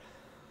stab her.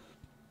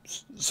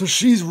 So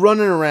she's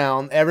running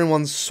around,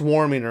 everyone's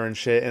swarming her and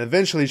shit, and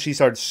eventually she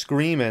starts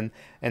screaming,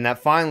 and that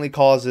finally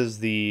causes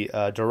the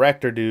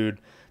director dude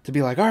to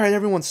be like, all right,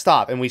 everyone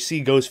stop. And we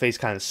see Ghostface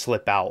kind of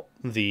slip out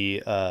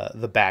the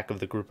back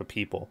of the group of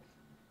people.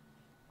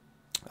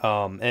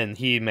 And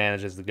he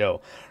manages to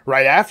go.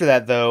 Right after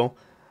that, though,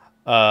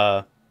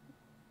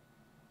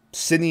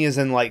 Sidney is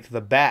in like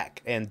the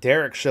back, and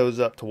Derek shows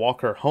up to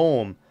walk her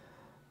home.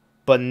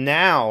 But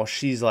now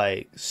she's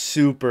like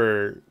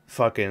super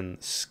fucking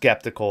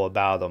skeptical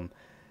about him.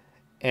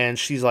 And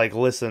she's like,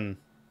 listen,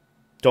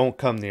 don't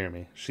come near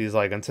me. She's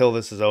like, until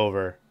this is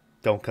over,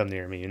 don't come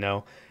near me, you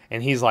know?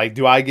 And he's like,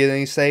 do I get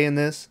any say in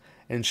this?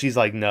 And she's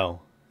like, no.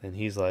 And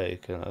he's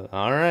like,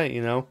 all right,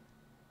 you know?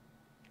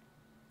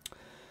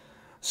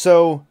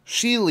 So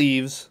she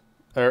leaves,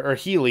 or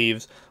he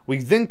leaves. We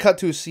then cut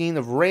to a scene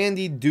of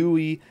Randy,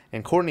 Dewey,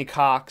 and Courtney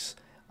Cox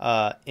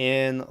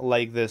in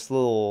like this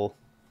little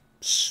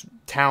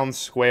town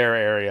square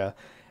area.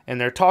 And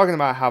they're talking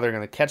about how they're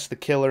going to catch the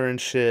killer and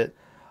shit.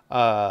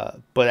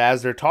 But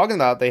as they're talking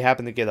about it, they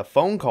happen to get a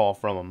phone call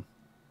from him.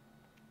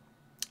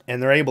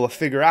 And they're able to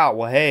figure out,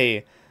 well,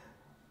 hey,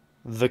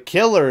 the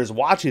killer is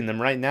watching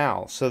them right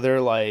now. So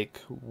they're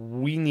like,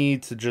 we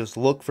need to just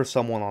look for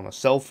someone on a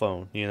cell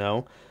phone, you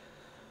know?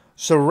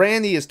 So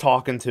Randy is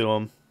talking to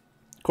him.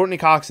 Courtney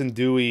Cox and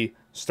Dewey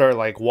start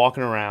like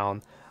walking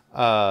around.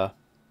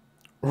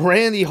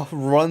 Randy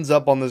runs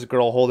up on this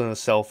girl holding a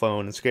cell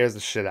phone and scares the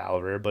shit out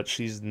of her, but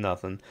she's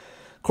nothing.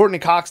 Courtney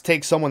Cox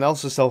takes someone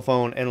else's cell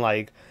phone and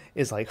like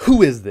is like,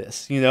 who is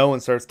this? You know,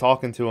 and starts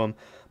talking to him,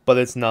 but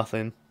it's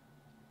nothing.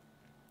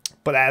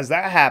 But as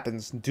that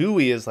happens,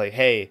 Dewey is like,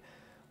 hey,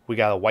 we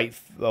got a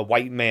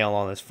white male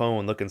on his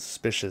phone looking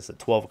suspicious at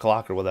 12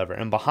 o'clock or whatever.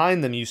 And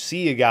behind them, you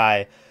see a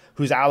guy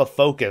who's out of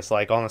focus,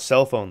 like on a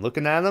cell phone,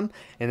 looking at him.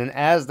 And then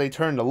as they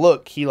turn to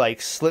look, he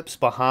like slips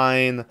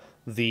behind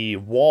the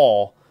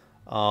wall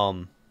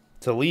to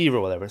leave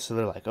or whatever. So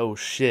they're like, oh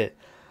shit.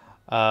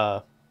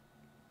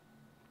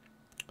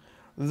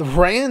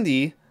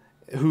 Randy,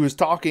 who is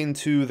talking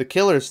to the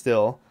killer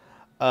still,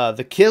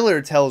 the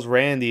killer tells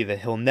Randy that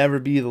he'll never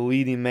be the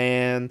leading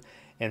man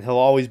and he'll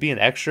always be an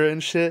extra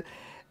and shit.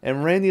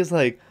 And Randy is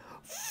like,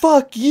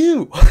 fuck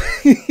you.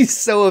 He's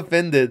so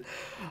offended.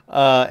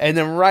 And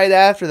then right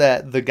after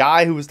that, the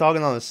guy who was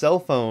talking on the cell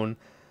phone,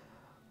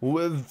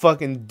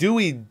 fucking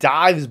Dewey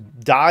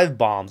dive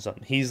bombs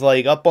him. He's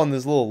like up on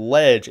this little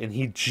ledge and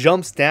he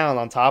jumps down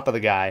on top of the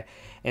guy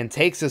and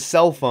takes his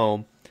cell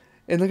phone.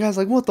 And the guy's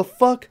like, what the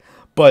fuck?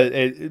 But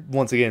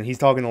once again, he's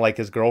talking to like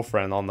his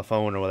girlfriend on the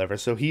phone or whatever.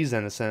 So he's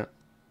innocent.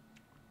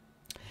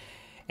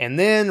 And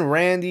then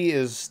Randy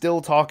is still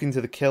talking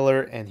to the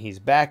killer and he's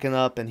backing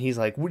up and he's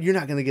like, you're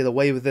not going to get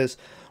away with this.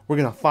 We're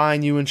going to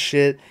find you and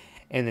shit.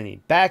 And then he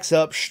backs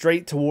up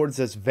straight towards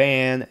this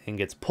van and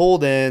gets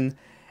pulled in.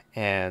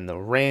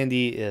 And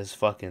Randy is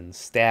fucking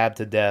stabbed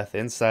to death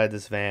inside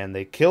this van.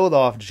 They killed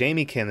off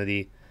Jamie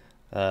Kennedy.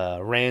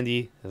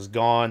 Randy is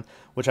gone.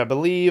 Which I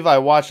believe I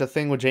watched a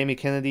thing with Jamie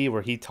Kennedy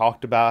where he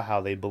talked about how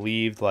they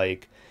believed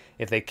like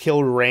if they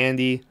killed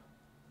Randy,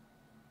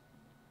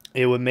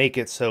 it would make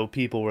it so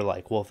people were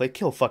like, well, if they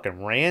kill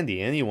fucking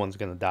Randy, anyone's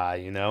gonna die,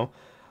 you know?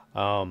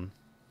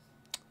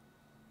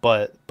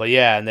 But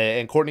yeah,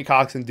 and Courtney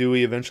Cox and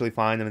Dewey eventually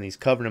find him, and he's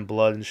covered in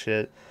blood and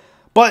shit.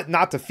 But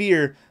not to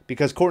fear,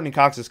 because Courtney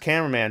Cox's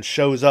cameraman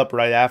shows up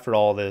right after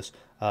all this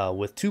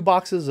with 2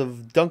 boxes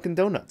of Dunkin'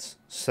 Donuts.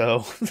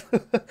 So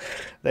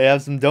they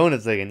have some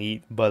donuts they can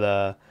eat.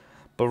 But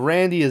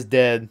Randy is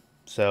dead,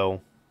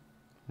 so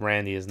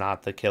Randy is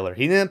not the killer.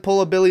 He didn't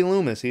pull a Billy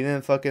Loomis. He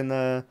didn't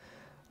fucking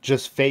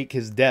just fake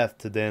his death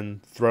to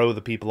then throw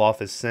the people off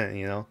his scent,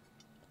 you know?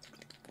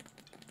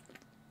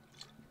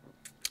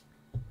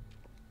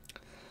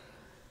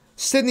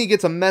 Sidney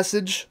gets a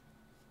message.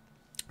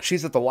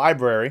 She's at the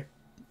library.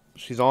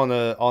 She's on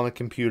a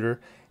computer.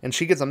 And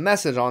she gets a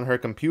message on her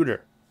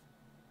computer.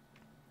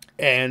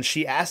 And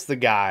she asks the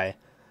guy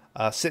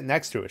sitting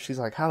next to her. She's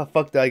like, how the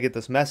fuck did I get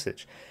this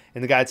message?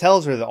 And the guy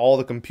tells her that all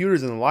the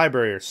computers in the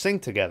library are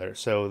synced together.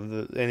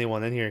 So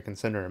anyone in here can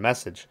send her a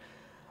message.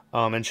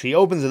 And she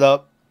opens it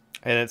up.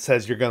 And it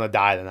says, you're going to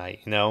die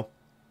tonight, you know?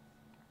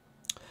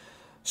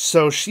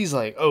 So she's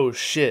like, oh,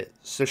 shit.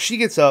 So she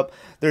gets up.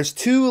 There's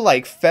 2,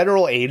 like,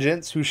 federal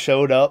agents who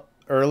showed up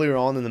earlier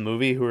on in the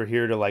movie who are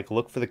here to, like,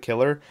 look for the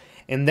killer.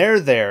 And they're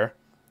there.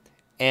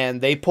 And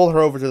they pull her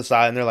over to the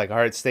side. And they're like, all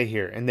right, stay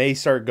here. And they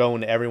start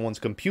going to everyone's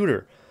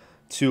computer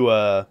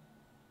to,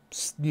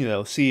 you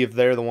know, see if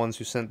they're the ones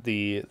who sent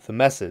the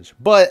message.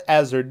 But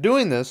as they're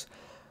doing this,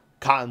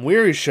 Cotton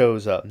Weary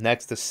shows up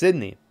next to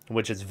Sidney.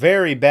 Which is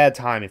very bad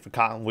timing for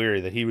Cotton Weary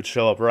that he would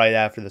show up right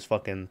after this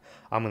fucking,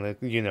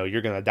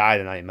 you're gonna die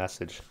tonight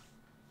message.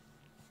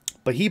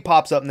 But he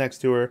pops up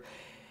next to her,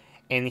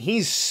 and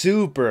he's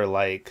super,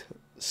 like,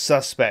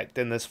 suspect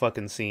in this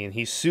fucking scene.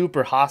 He's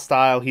super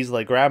hostile. He's,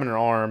 like, grabbing her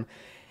arm,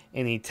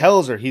 and he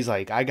tells her, he's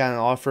like, I got an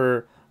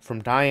offer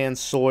from Diane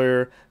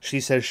Sawyer. She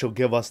says she'll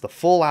give us the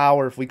full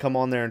hour if we come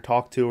on there and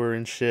talk to her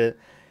and shit.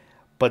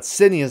 But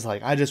Sidney is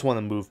like, I just want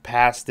to move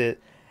past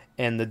it.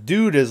 And the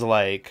dude is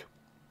like,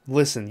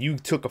 listen, you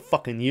took a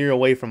fucking year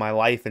away from my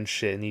life and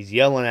shit. And he's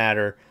yelling at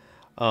her.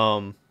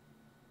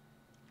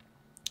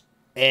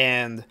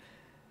 And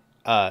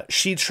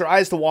she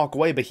tries to walk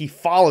away, but he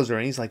follows her.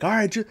 And he's like, all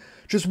right,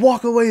 just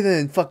walk away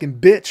then, fucking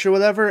bitch or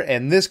whatever.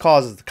 And this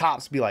causes the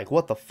cops to be like,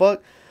 what the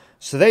fuck?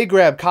 So they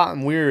grab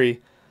Cotton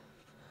Weary.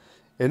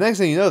 And next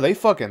thing you know, they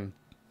fucking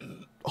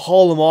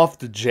haul him off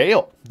to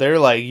jail. They're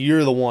like,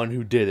 you're the one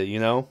who did it, you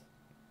know?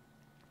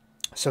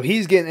 So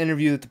he's getting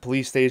interviewed at the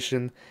police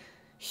station.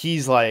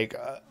 He's like,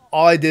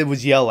 all I did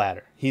was yell at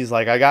her. He's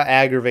like, I got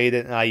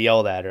aggravated and I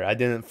yelled at her. I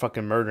didn't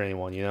fucking murder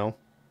anyone, you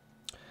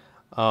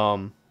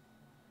know?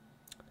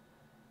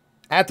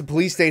 At the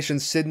police station,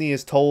 Sidney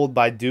is told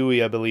by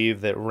Dewey, I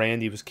believe, that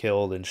Randy was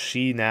killed. And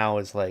she now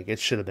is like, it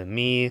should have been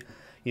me.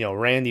 You know,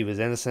 Randy was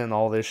innocent and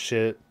all this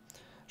shit.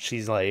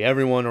 She's like,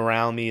 everyone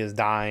around me is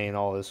dying,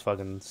 all this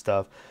fucking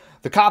stuff.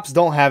 The cops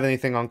don't have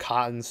anything on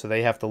Cotton, so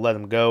they have to let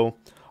him go.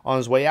 On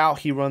his way out,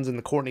 he runs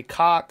into Courtney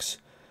Cox,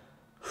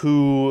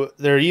 who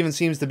there even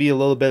seems to be a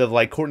little bit of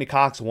like Courtney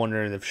Cox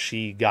wondering if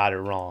she got it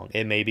wrong.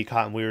 It may be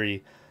Cotton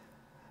Weary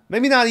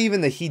maybe not even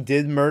that he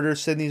did murder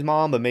Sidney's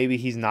mom, but maybe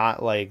he's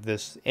not like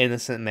this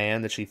innocent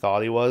man that she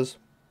thought he was.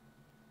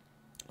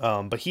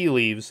 But he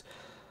leaves.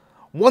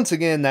 Once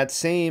again, that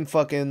same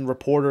fucking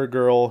reporter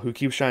girl who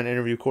keeps trying to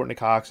interview Courtney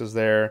Cox is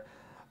there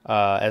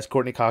as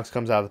Courtney Cox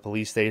comes out of the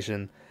police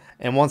station.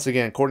 And once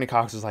again, Courtney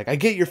Cox is like, I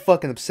get you're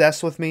fucking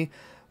obsessed with me,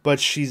 but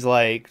she's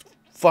like,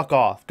 fuck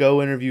off,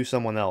 go interview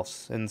someone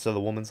else. And so the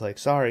woman's like,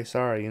 sorry,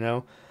 you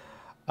know.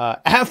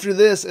 After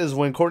this is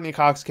when Courtney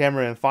Cox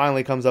cameraman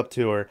finally comes up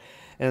to her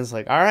and is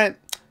like, all right,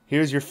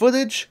 here's your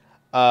footage.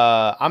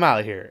 I'm out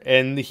of here.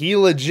 And he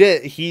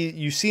legit,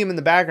 you see him in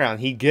the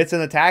background. He gets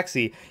in a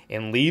taxi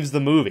and leaves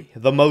the movie.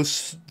 The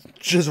most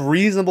just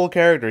reasonable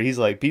character. He's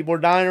like, people are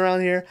dying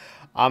around here.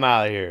 I'm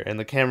out of here. And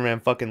the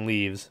cameraman fucking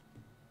leaves.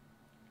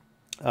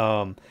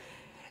 And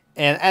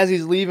as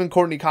he's leaving,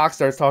 Courtney Cox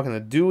starts talking to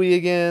Dewey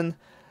again.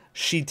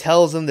 She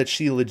tells him that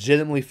she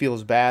legitimately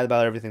feels bad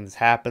about everything that's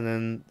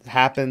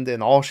happened,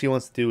 and all she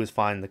wants to do is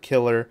find the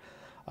killer.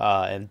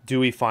 And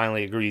Dewey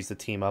finally agrees to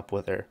team up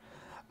with her.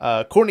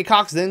 Courtney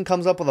Cox then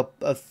comes up with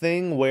a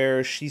thing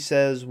where she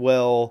says,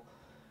 well,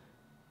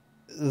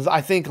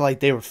 I think like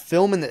they were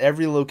filming at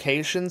every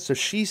location. So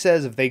she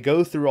says if they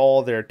go through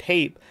all their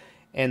tape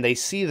and they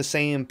see the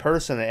same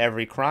person at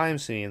every crime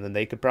scene, then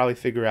they could probably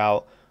figure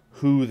out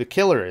who the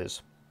killer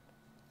is.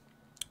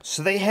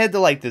 So they head to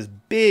like this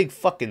big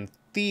fucking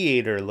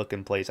theater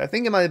looking place. I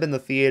think it might have been the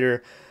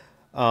theater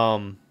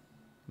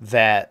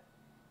that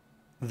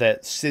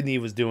Sidney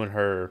was doing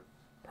her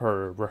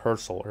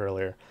rehearsal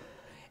earlier.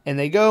 And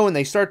they go and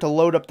they start to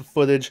load up the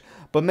footage,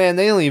 but man,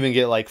 they don't even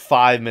get like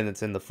 5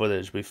 minutes in the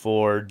footage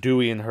before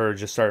Dewey and her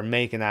just start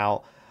making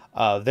out.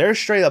 They're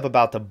straight up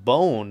about to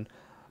bone,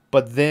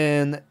 but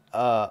then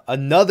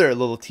another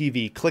little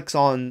TV clicks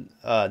on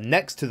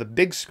next to the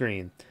big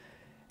screen,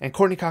 and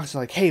Courtney Cox is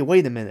like, "Hey,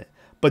 wait a minute!"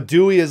 But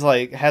Dewey is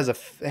like has a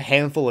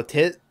handful of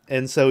tit,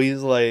 and so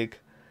he's like,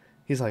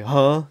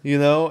 "Huh?" You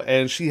know,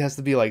 and she has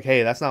to be like,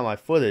 "Hey, that's not my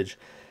footage,"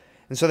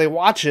 and so they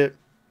watch it,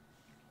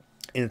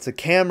 and it's a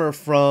camera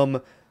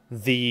from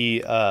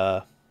the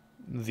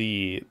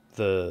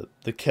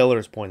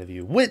killer's point of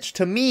view, which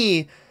to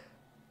me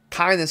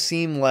kind of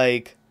seemed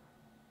like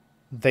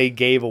they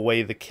gave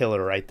away the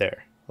killer right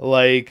there.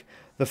 Like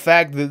the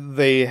fact that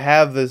they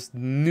have this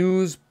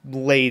news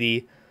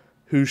lady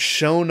who's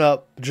shown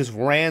up just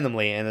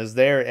randomly and is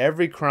there at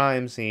every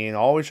crime scene,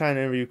 always trying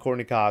to interview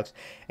Courtney Cox,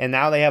 and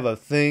now they have a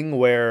thing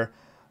where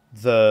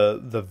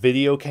the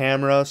video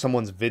camera,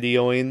 someone's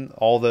videoing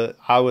all the.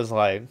 I was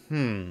like,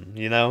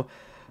 you know.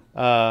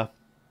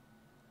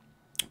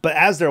 But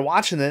as they're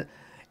watching it,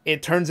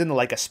 it turns into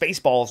like a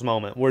Spaceballs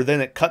moment where then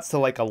it cuts to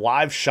like a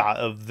live shot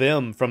of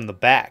them from the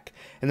back,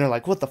 and they're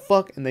like, "What the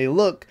fuck?" And they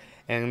look,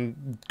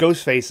 and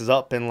Ghostface is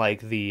up in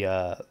like the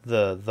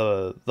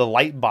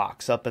light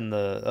box up in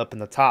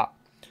the top.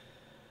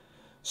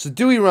 So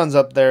Dewey runs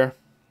up there,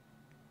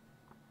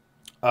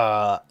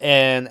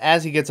 and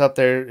as he gets up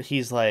there,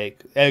 he's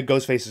like,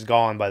 Ghostface is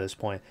gone by this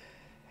point,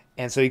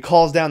 and so he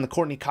calls down to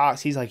Courtney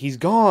Cox. He's like, he's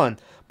gone,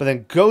 but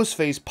then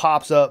Ghostface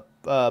pops up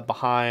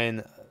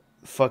behind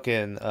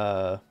fucking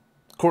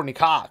Courtney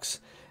Cox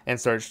and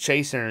starts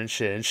chasing her and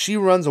shit, and she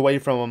runs away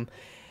from him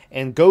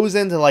and goes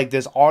into like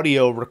this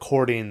audio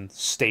recording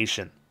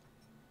station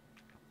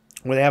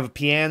where they have a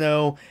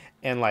piano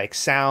and like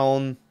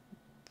sound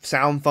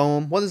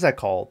foam. What is that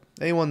called?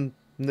 Anyone?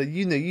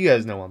 You know, you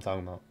guys know what I'm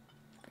talking about.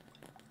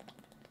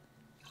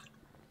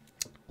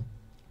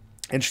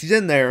 And she's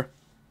in there,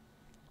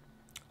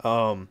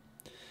 and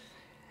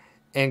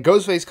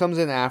Ghostface comes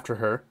in after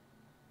her.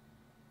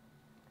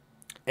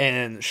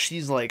 And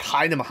she's like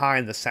hiding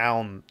behind the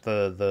sound,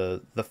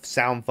 the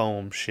sound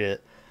foam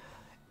shit.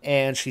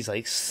 And she's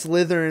like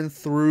slithering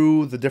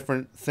through the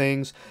different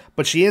things.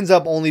 But she ends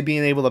up only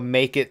being able to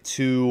make it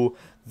to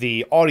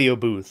the audio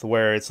booth,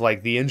 where it's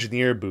like the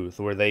engineer booth,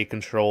 where they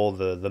control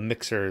the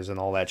mixers and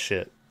all that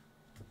shit.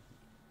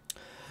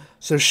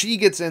 So she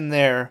gets in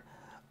there,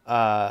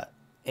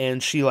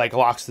 and she like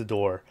locks the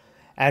door.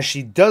 As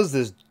she does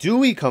this,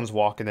 Dewey comes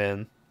walking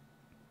in.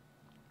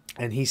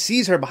 And he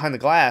sees her behind the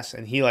glass,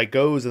 and he like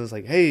goes and is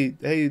like,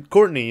 "Hey,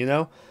 Courtney, you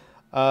know."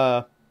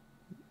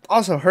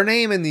 Also, her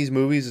name in these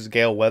movies is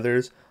Gale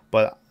Weathers,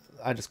 but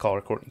I just call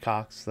her Courtney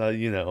Cox,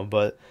 you know.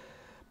 But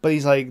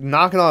he's like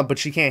knocking on, but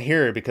she can't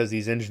hear it because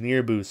these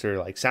engineer booths are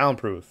like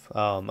soundproof,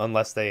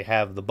 unless they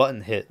have the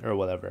button hit or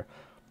whatever.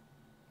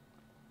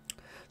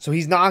 So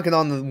he's knocking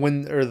on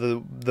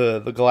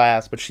the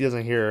glass, but she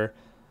doesn't hear,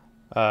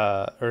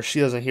 or she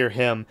doesn't hear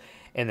him.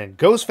 And then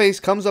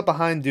Ghostface comes up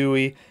behind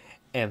Dewey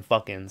and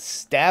fucking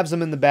stabs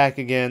him in the back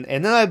again.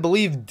 And then I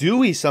believe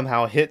Dewey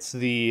somehow hits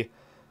the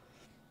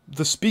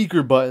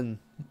speaker button,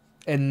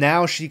 and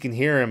now she can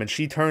hear him, and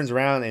she turns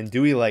around, and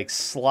Dewey like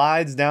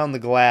slides down the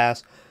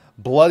glass,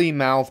 bloody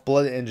mouth,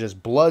 blood, and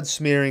just blood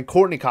smearing.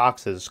 Courtney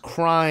Cox is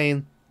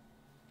crying,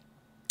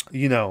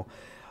 you know,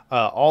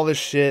 all this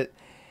shit.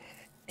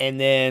 And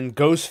then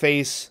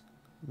Ghostface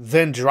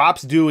then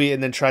drops Dewey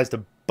and then tries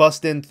to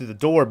bust in through the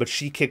door, but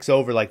she kicks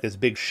over like this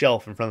big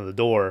shelf in front of the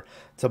door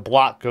to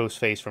block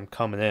Ghostface from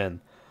coming in.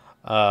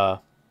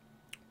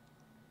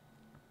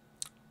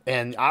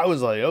 And I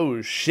was like,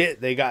 oh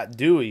shit, they got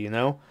Dewey, you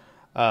know?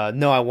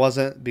 No, I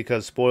wasn't,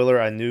 because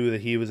spoiler, I knew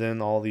that he was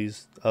in all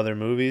these other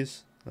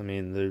movies. I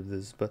mean,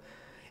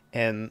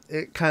 and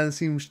it kind of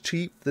seems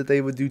cheap that they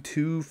would do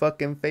 2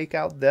 fucking fake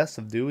out deaths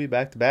of Dewey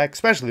back to back,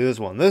 especially this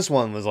one. This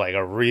one was like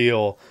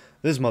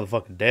this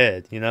motherfucking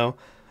dead, you know?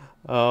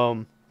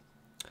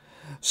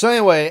 So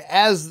anyway,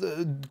 as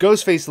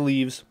Ghostface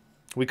leaves,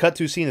 we cut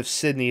to a scene of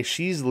Sidney.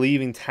 She's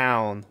leaving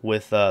town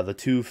with the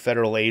 2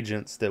 federal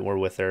agents that were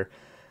with her.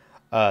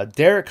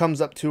 Derek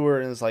comes up to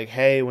her and is like,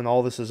 hey, when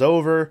all this is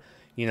over,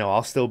 you know,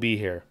 I'll still be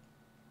here.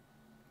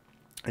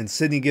 And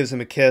Sidney gives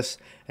him a kiss,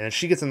 and as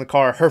she gets in the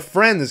car, her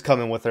friend is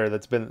coming with her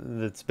that's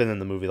been in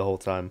the movie the whole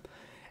time.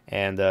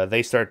 And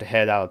they start to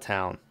head out of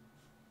town.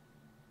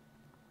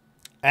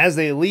 As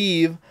they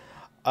leave,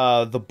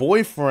 the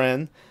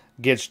boyfriend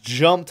gets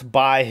jumped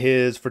by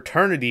his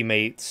fraternity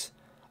mates,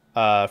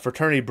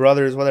 fraternity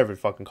brothers, whatever you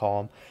fucking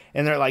call them.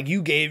 And they're like,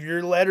 you gave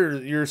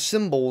your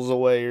symbols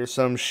away or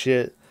some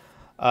shit.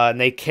 And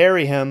they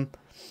carry him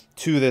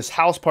to this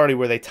house party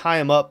where they tie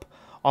him up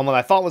on what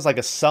I thought was like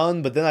a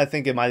sun, but then I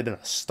think it might have been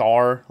a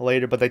star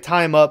later. But they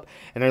tie him up,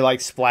 and they're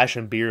like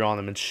splashing beer on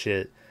him and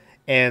shit.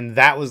 And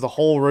that was the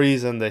whole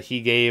reason that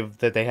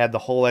they had the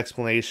whole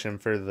explanation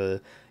for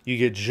you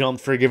get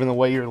jumped for giving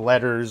away your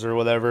letters or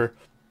whatever,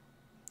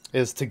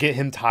 is to get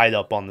him tied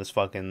up on this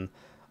fucking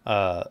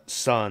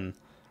sun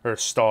or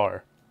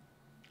star.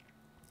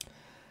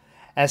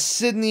 As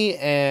Sidney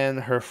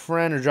and her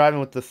friend are driving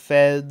with the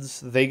feds,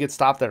 they get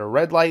stopped at a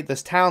red light.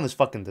 This town is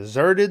fucking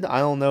deserted. I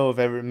don't know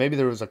if maybe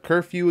there was a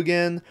curfew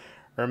again,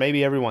 or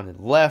maybe everyone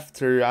had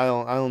left, or I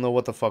don't know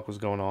what the fuck was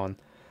going on.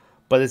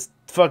 But it's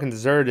fucking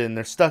deserted, and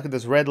they're stuck at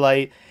this red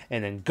light,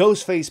 and then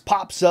Ghostface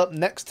pops up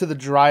next to the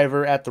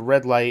driver at the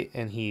red light,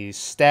 and he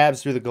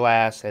stabs through the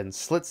glass and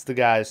slits the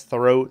guy's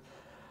throat.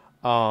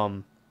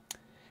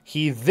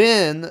 He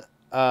then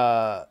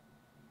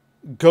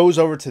goes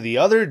over to the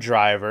other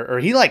driver, or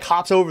he like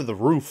hops over the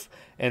roof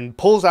and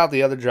pulls out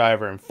the other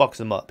driver and fucks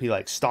him up. He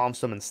like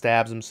stomps him and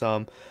stabs him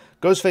some.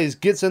 Ghostface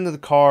gets into the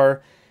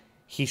car.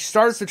 He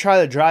starts to try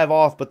to drive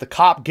off, but the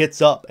cop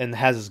gets up and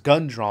has his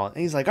gun drawn.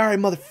 And he's like, all right,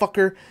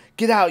 motherfucker,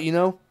 get out, you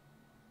know?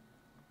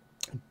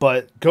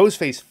 But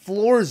Ghostface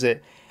floors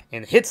it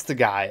and hits the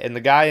guy, and the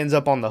guy ends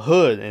up on the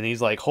hood, and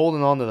he's like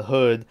holding on to the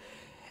hood.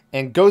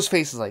 And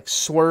Ghostface is like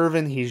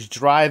swerving, he's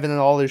driving and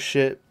all this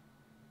shit.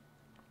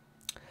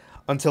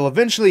 Until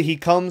eventually he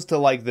comes to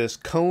like this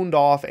coned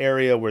off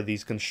area where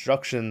this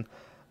construction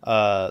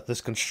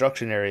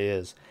area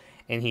is.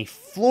 And he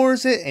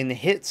floors it and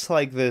hits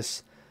like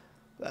this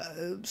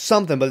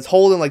something, but it's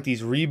holding like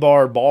these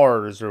rebar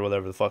bars or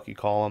whatever the fuck you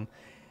call them.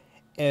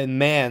 And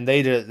man,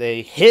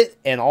 they hit,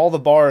 and all the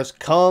bars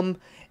come,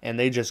 and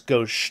they just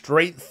go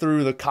straight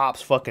through the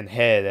cop's fucking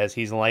head as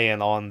he's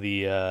laying on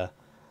the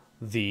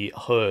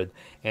hood.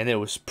 And it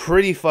was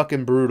pretty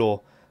fucking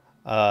brutal.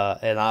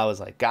 And I was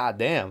like, God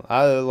damn.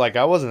 I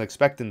wasn't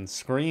expecting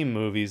Scream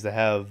movies to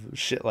have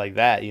shit like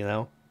that, you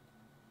know?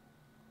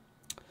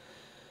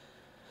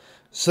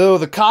 So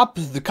the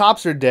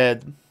cops are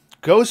dead.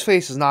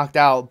 Ghostface is knocked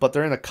out, but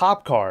they're in a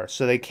cop car,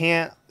 so they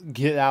can't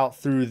get out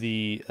through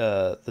the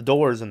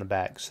doors in the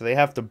back. So they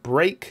have to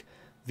break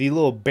the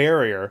little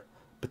barrier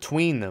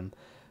between them.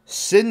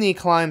 Sidney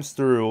climbs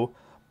through,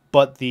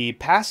 but the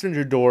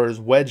passenger door is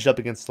wedged up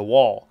against the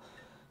wall.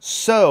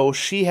 So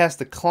she has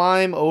to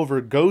climb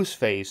over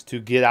Ghostface to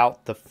get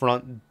out the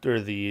front or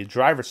the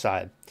driver's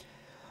side.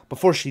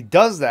 Before she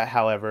does that,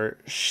 however,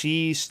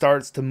 she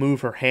starts to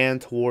move her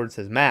hand towards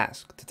his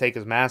mask to take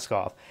his mask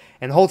off.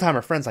 And the whole time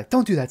her friend's like,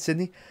 don't do that,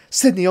 Sidney.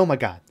 Sidney, oh my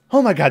God.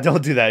 Oh my God,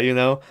 don't do that, you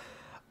know?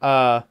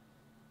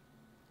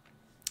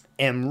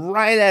 And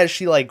right as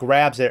she like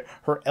grabs it,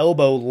 her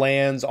elbow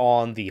lands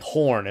on the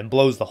horn and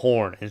blows the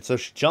horn. And so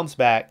she jumps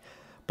back,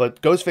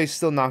 but Ghostface is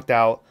still knocked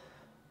out.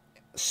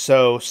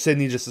 So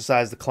Sidney just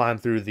decides to climb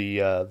through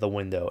the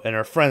window. And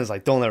her friend is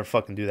like, don't ever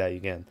fucking do that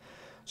again.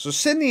 So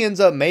Sidney ends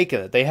up making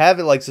it. They have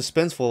it like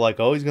suspenseful, like,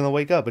 oh, he's going to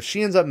wake up. But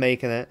she ends up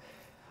making it.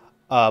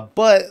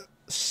 But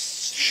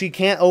she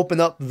can't open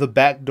up the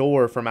back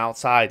door from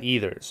outside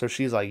either. So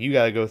she's like, you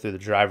got to go through the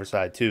driver's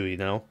side too, you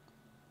know?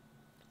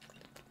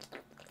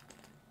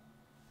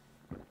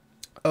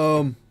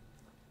 So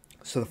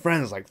the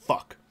friend is like,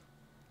 fuck.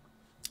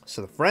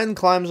 So the friend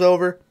climbs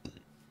over.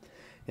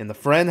 And the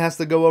friend has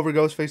to go over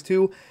Ghostface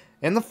too.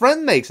 And the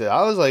friend makes it.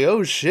 I was like,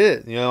 oh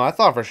shit. You know, I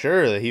thought for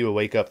sure that he would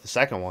wake up the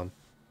second one.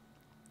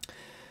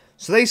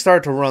 So they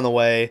start to run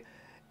away.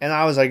 And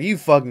I was like, you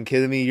fucking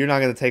kidding me? You're not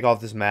going to take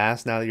off this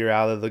mask now that you're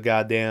out of the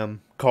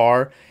goddamn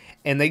car.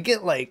 And they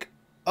get like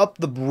up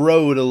the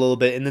road a little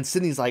bit. And then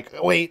Sidney's like,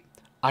 wait,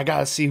 I got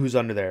to see who's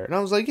under there. And I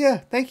was like, yeah,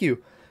 thank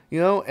you. You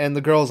know, and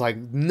the girl's like,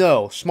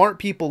 no, smart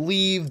people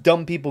leave,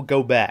 dumb people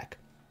go back.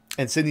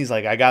 And Sidney's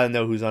like, I got to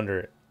know who's under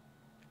it.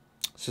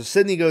 So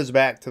Sidney goes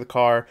back to the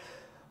car,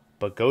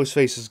 but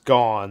Ghostface is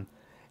gone.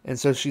 And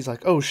so she's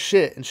like, oh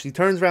shit. And she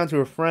turns around to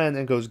her friend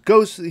and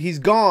goes, he's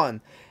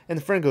gone. And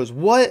the friend goes,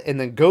 what? And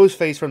then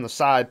Ghostface from the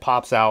side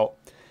pops out.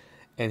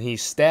 And he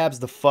stabs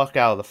the fuck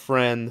out of the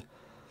friend.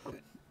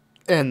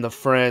 And the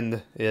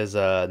friend is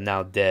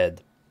now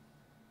dead.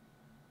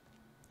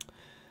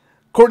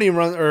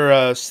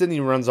 Sidney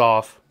runs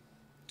off,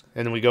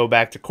 and then we go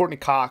back to Courtney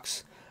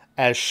Cox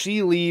as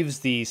she leaves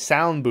the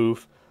sound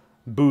booth,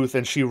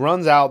 and she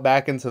runs out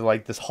back into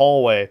like this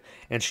hallway,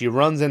 and she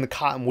runs into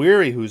Cotton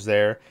Weary, who's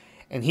there,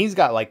 and he's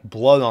got like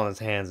blood on his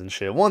hands and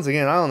shit. Once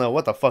again, I don't know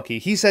what the fuck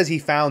he says he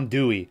found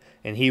Dewey,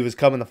 and he was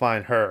coming to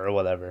find her or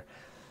whatever.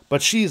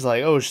 But she's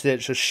like, oh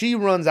shit. So she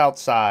runs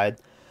outside.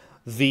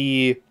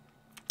 The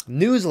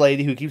news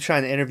lady who keeps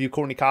trying to interview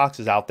Courtney Cox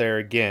is out there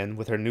again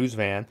with her news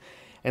van.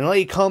 And the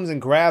lady comes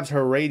and grabs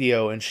her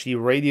radio, and she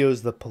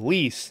radios the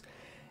police.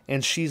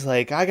 And she's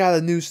like, I got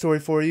a news story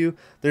for you.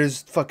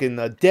 There's fucking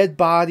a dead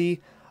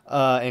body,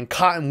 and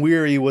Cotton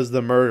Weary was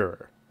the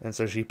murderer. And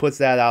so she puts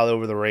that out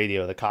over the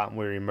radio, that Cotton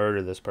Weary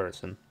murdered this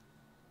person.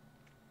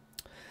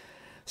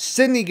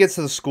 Sidney gets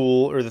to the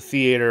school, or the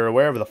theater, or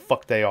wherever the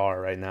fuck they are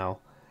right now.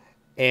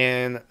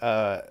 And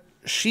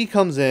she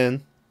comes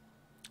in,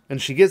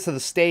 and she gets to the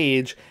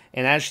stage,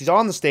 and as she's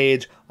on the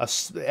stage,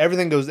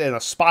 everything goes in,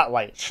 a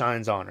spotlight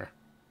shines on her.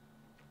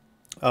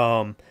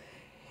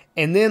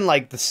 And then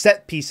like the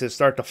set pieces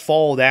start to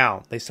fall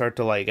down. They start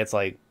to like, it's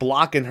like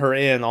blocking her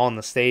in on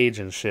the stage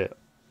and shit.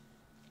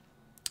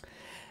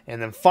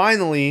 And then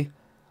finally,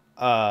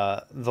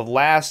 the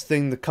last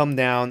thing to come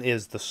down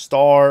is the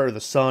star or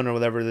the sun or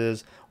whatever it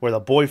is, where the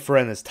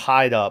boyfriend is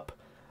tied up.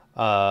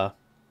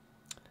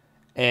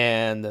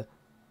 And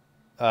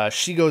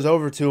she goes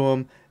over to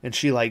him, and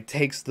she like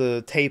takes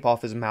the tape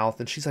off his mouth,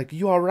 and she's like,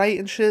 you alright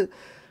and shit?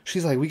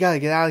 She's like, we gotta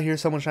get out of here,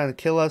 someone's trying to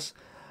kill us.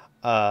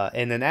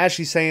 And then as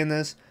she's saying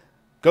this,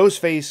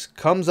 Ghostface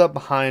comes up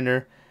behind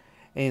her,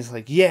 and he's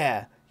like,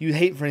 yeah, you'd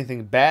hate for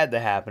anything bad to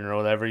happen or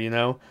whatever, you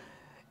know?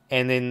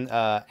 And then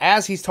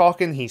as he's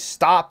talking, he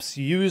stops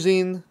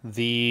using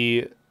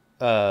the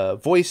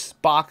voice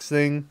box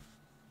thing,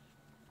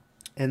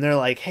 and they're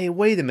like, hey,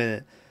 wait a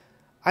minute,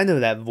 I know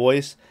that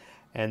voice.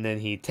 And then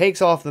he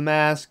takes off the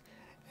mask,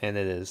 and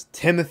it is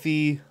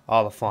Timothy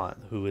Oliphant,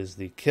 who is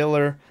the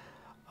killer.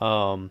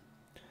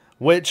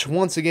 Which,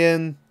 once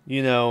again,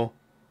 you know,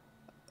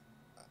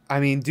 I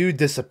mean, dude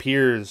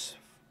disappears.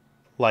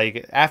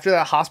 Like, after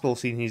that hospital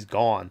scene, he's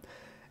gone.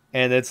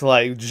 And it's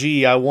like,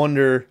 gee, I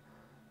wonder,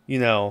 you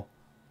know,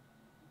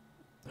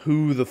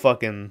 who the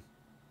fucking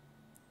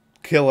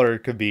killer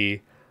could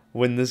be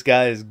when this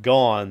guy is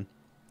gone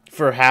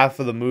for half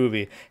of the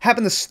movie.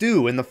 Happened to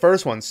Stu in the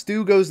first one.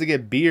 Stu goes to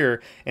get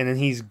beer, and then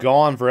he's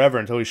gone forever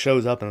until he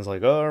shows up, and it's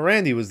like, oh,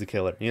 Randy was the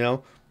killer, you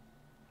know?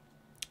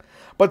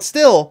 But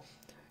still,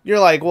 you're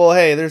like, well,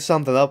 hey, there's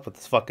something up with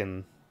this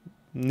fucking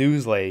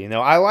news lady, you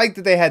know? I like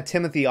that they had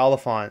Timothy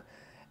Oliphant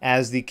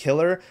as the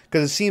killer,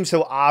 because it seems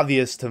so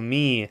obvious to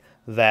me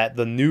that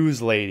the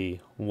news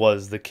lady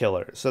was the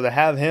killer. So to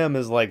have him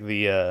as like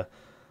the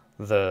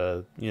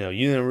you know,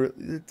 you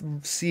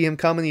didn't see him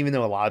coming, even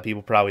though a lot of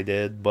people probably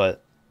did,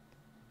 but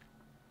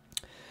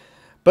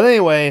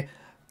anyway,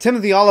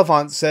 Timothy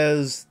Oliphant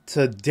says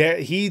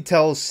he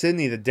tells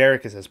Sidney that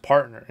Derek is his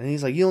partner. And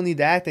he's like, you don't need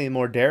to act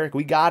anymore, Derek.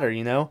 We got her,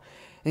 you know?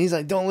 And he's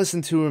like, don't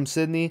listen to him,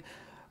 Sidney.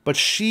 But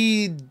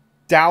she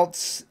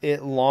doubts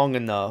it long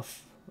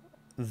enough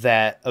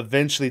that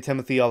eventually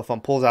Timothy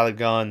Oliphant pulls out a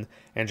gun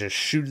and just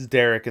shoots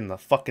Derek in the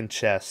fucking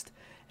chest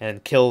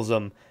and kills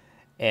him.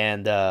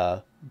 And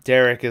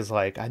Derek is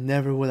like, I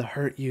never would have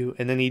hurt you.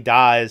 And then he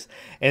dies.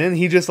 And then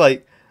he just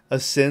like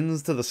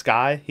ascends to the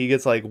sky. He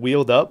gets like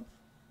wheeled up.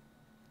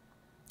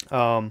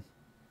 Or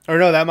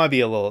no, that might be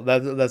a little,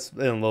 that's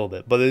in a little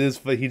bit, but it is,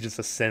 he just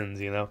ascends,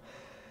 you know.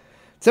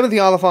 Timothy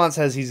Oliphant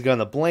says he's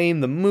gonna blame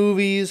the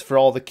movies for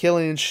all the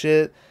killing and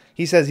shit.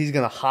 He says he's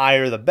gonna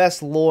hire the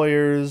best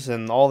lawyers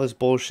and all this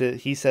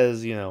bullshit. He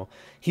says, you know,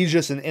 he's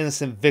just an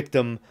innocent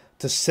victim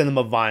to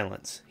cinema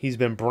violence. He's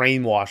been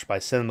brainwashed by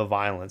cinema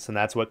violence, and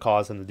that's what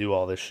caused him to do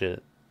all this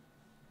shit.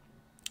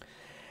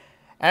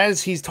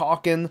 As he's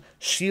talking,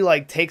 she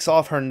like takes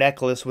off her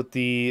necklace with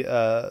the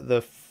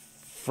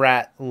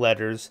frat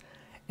letters,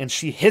 and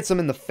she hits him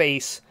in the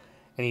face,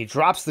 and he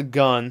drops the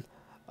gun,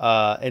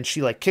 and she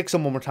like kicks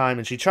him one more time,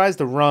 and she tries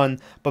to run,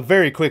 but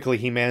very quickly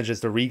he manages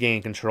to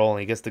regain control,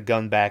 and he gets the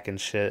gun back and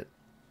shit.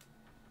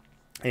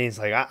 And he's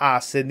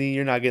like, Sidney,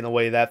 you're not getting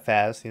away that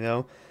fast, you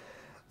know?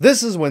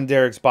 This is when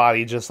Derek's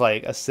body just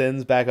like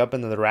ascends back up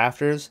into the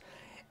rafters,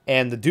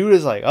 and the dude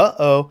is like,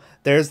 uh-oh,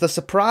 there's the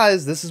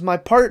surprise, this is my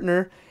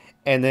partner.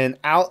 And then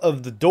out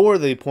of the door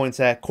that he points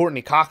at,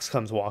 Courtney Cox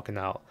comes walking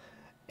out.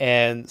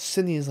 And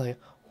Sidney is like,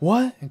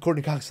 what? And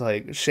Courtney Cox is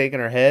like shaking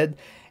her head.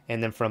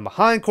 And then from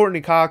behind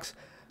Courtney Cox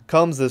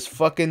comes this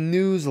fucking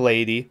news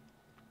lady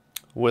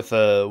with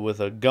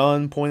a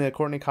gun pointed at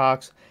Courtney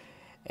Cox.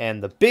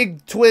 And the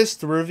big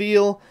twist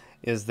reveal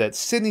is that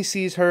Sidney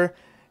sees her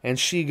and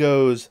she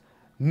goes,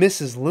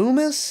 Mrs.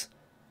 Loomis?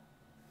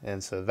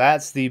 And so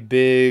that's the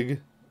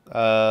big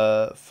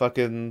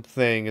fucking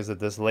thing, is that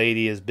this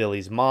lady is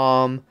Billy's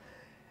mom.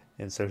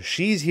 And so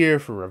she's here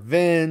for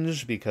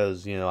revenge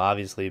because, you know,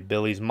 obviously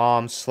Billy's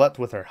mom slept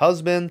with her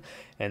husband,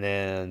 and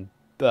then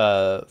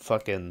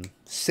fucking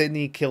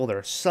Sidney killed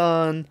her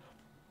son.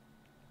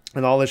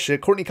 and all this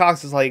shit. Courtney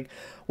Cox is like,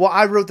 well,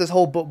 I wrote this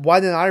whole book. Why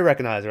didn't I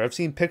recognize her? I've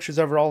seen pictures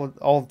of her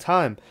all the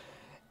time.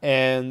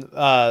 And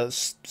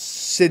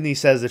Sidney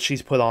says that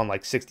she's put on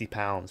like 60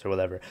 pounds or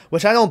whatever,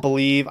 which I don't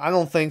believe. I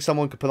don't think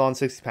someone could put on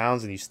 60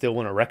 pounds and you still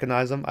wouldn't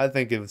recognize them. I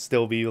think it would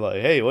still be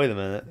like, hey, wait a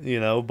minute,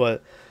 you know,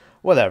 but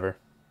whatever.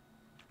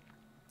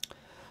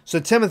 So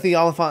Timothy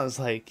Oliphant is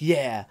like,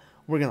 yeah,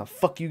 we're going to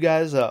fuck you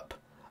guys up.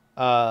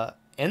 And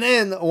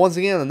then, once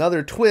again,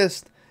 another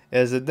twist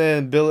is that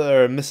then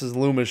Mrs.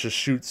 Loomis just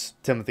shoots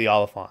Timothy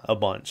Oliphant a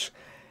bunch.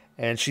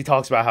 And she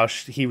talks about how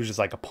he was just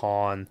like a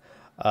pawn.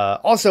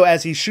 Also,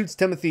 as he shoots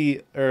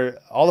Timothy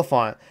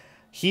Oliphant,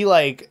 he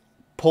like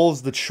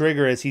pulls the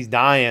trigger as he's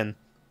dying,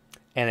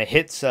 and it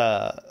hits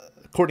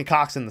Courtney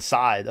Cox in the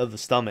side of the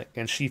stomach,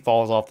 and she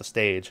falls off the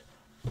stage.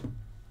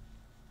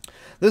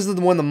 This is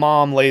when the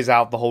mom lays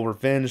out the whole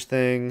revenge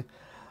thing.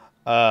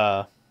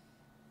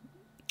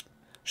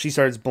 She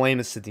starts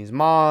blaming Sidney's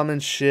mom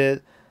and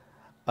shit.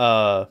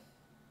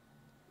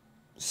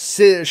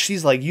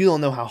 She's like, you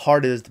don't know how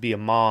hard it is to be a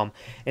mom.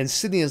 And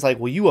Sidney is like,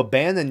 well, you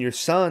abandoned your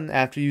son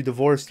after you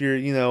divorced your,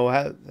 you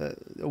know,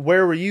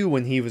 where were you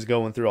when he was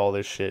going through all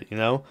this shit, you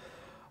know?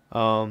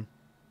 And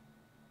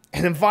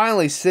then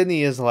finally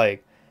Sidney is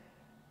like,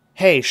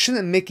 hey,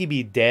 shouldn't Mickey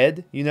be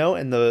dead, you know?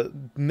 And the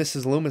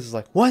Mrs. Loomis is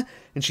like, what?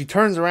 And she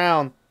turns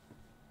around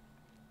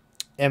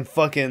and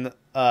fucking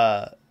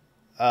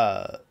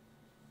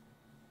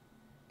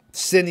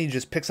Sidney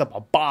just picks up a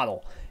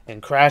bottle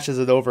and crashes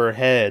it over her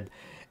head.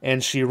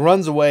 And she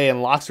runs away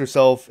and locks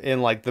herself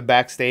in like the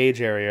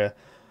backstage area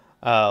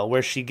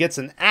where she gets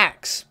an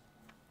axe.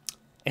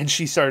 And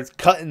she starts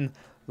cutting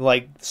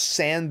like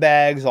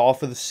sandbags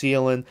off of the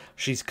ceiling.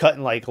 She's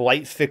cutting like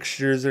light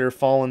fixtures that are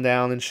falling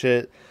down and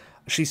shit.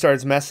 She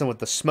starts messing with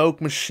the smoke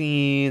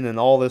machine and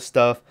all this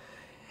stuff.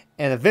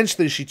 And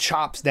eventually she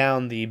chops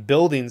down the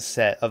building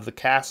set of the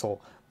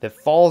castle that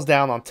falls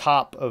down on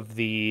top of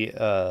the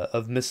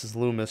of Mrs.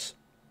 Loomis.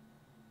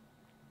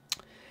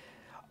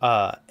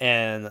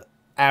 And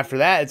after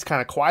that, it's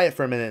kind of quiet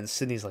for a minute, and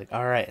Sidney's like,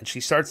 all right. And she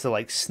starts to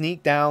like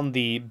sneak down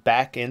the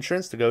back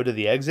entrance to go to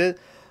the exit.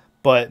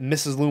 But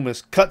Mrs.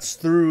 Loomis cuts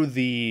through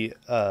the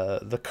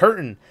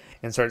curtain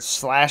and starts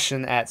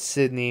slashing at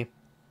Sidney.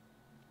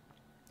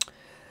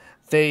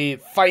 They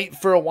fight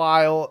for a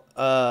while,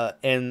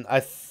 and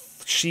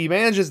she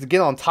manages to get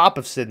on top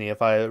of Sidney,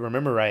 if I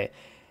remember right.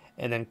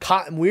 And then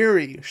Cotton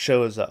Weary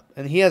shows up,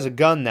 and he has a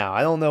gun now.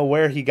 I don't know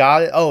where he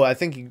got it. Oh, I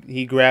think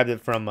he grabbed it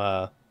from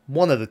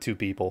one of the two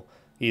people,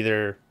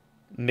 either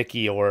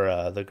Mickey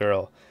or the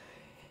girl.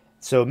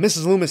 So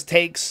Mrs. Loomis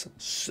takes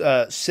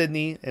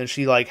Sidney, and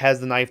she like has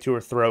the knife to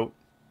her throat.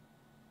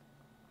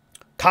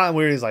 Cotton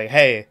Weary's like,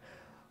 hey,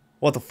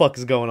 what the fuck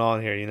is going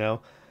on here, you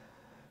know?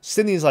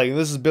 Sidney's like,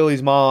 this is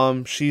Billy's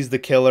mom. She's the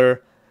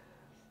killer.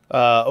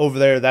 Over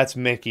there, that's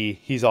Mickey.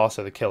 He's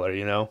also the killer,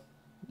 you know?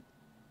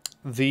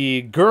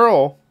 The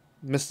girl,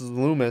 Mrs.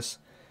 Loomis,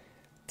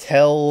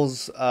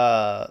 tells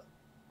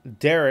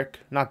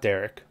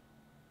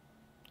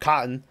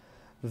Cotton,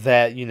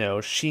 that, you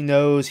know, she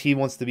knows he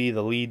wants to be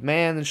the lead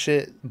man and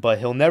shit, but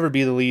he'll never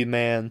be the lead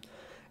man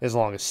as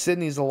long as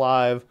Sidney's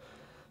alive.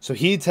 So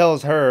he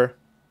tells her,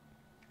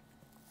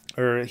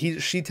 or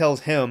she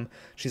tells him,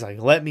 she's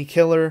like, let me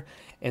kill her,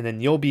 and then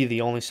you'll be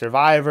the only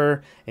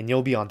survivor, and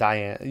you'll be on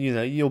Diane, you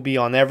know, you'll be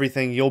on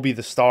everything, you'll be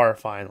the star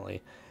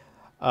finally.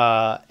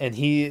 And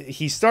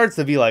he starts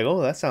to be like,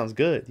 oh, that sounds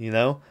good, you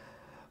know?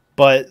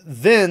 But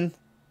then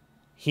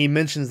he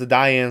mentions the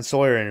Diane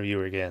Sawyer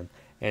interview again.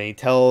 And he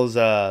tells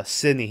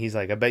Sidney, he's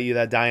like, I bet you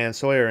that Diane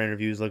Sawyer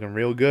interview is looking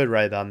real good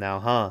right about now,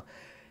 huh?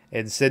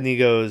 And Sidney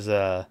goes,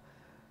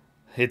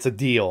 it's a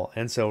deal.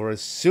 And so as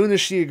soon as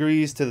she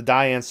agrees to the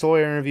Diane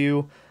Sawyer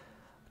interview,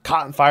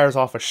 Cotton fires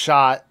off a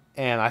shot.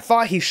 And I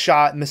thought he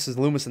shot Mrs.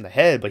 Loomis in the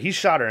head, but he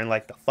shot her in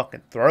like the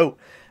fucking throat.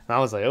 And I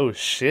was like, oh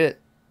shit.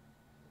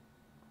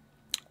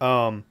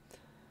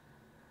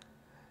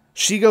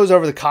 She goes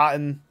over to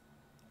Cotton,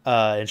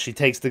 and she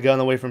takes the gun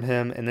away from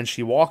him. And then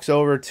she walks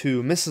over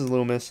to Mrs.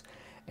 Loomis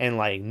and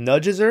like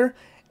nudges her,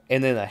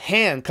 and then a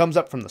hand comes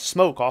up from the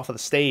smoke off of the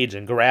stage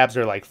and grabs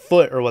her like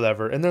foot or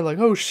whatever, and they're like,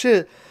 oh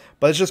shit,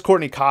 but it's just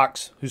Courtney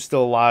Cox who's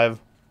still alive.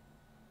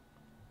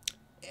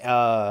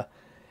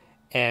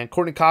 And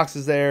Courtney Cox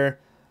is there.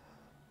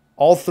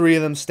 All three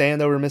of them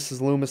stand over Mrs.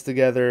 Loomis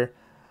together.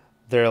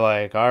 They're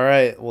like, all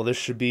right, well, this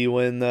should be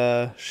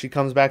when she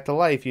comes back to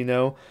life, you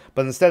know,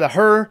 but instead of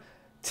her,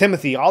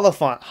 Timothy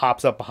Oliphant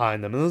hops up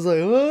behind them and was like,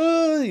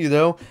 oh, you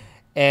know.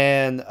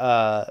 And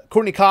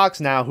Courtney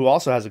Cox now, who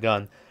also has a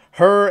gun,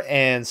 her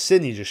and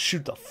Sidney just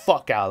shoot the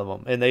fuck out of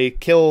him. And they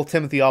kill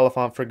Timothy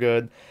Oliphant for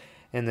good.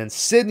 And then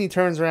Sidney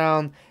turns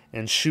around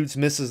and shoots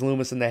Mrs.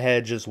 Loomis in the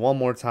head just one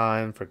more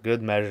time for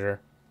good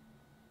measure.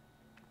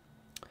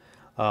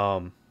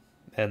 And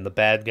the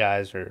bad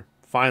guys are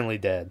finally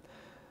dead.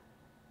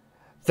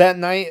 That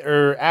night,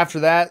 or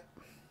after that,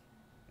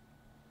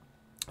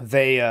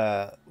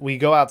 we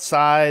go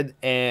outside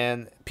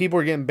and people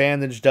are getting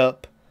bandaged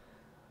up.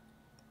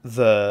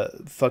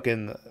 The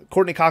fucking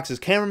Courtney Cox's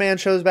cameraman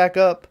shows back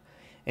up,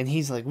 and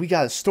he's like, we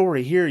got a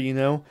story here, you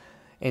know.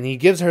 And he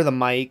gives her the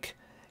mic.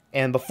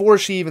 And before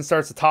she even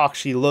starts to talk,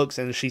 she looks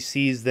and she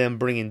sees them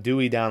bringing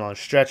Dewey down on a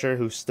stretcher,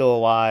 who's still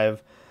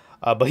alive.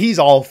 But he's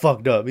all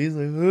fucked up. He's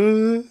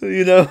like,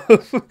 you know.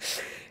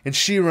 And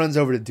she runs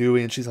over to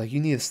Dewey and she's like, you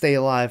need to stay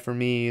alive for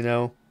me, you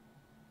know.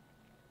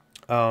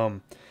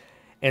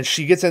 And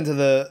she gets into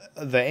the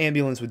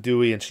ambulance with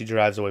Dewey and she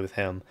drives away with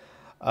him.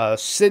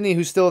 Sidney,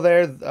 who's still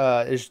there,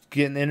 is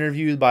getting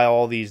interviewed by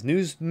all these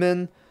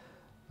newsmen,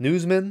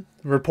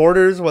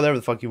 reporters, whatever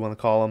the fuck you want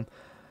to call them.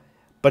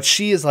 But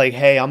she is like,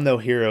 hey, I'm no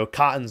hero.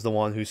 Cotton's the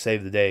one who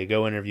saved the day.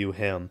 Go interview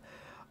him.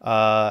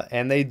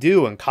 And they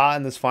do. And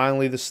Cotton is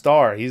finally the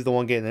star. He's the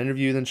one getting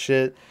interviewed and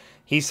shit.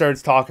 He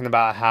starts talking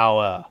about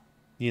how,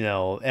 you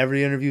know,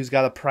 every interview's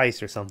got a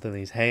price or something.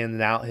 He's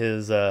handing out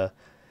his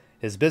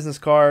business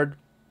card.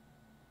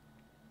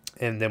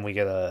 And then we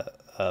get a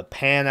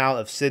pan out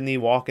of Sidney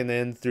walking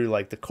in through,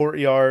 like, the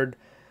courtyard.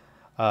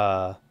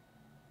 And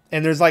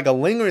there's, like,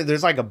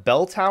 there's, like, a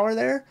bell tower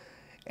there.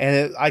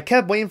 And I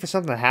kept waiting for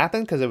something to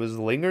happen because it was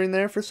lingering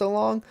there for so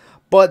long.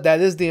 But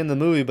that is the end of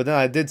the movie. But then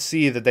I did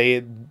see that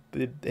they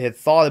had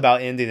thought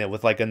about ending it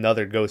with like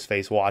another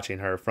Ghostface watching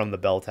her from the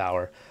bell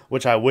tower.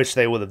 Which I wish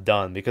they would have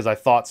done because I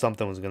thought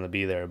something was going to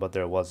be there. But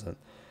there wasn't.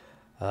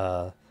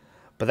 But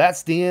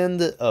that's the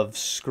end of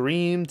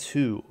Scream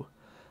 2.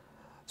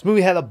 This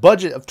movie had a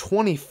budget of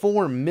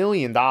 $24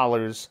 million.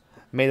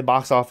 Made a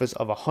box office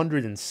of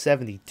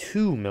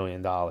 $172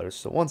 million.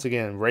 So once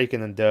again,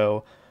 raking in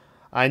dough.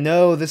 I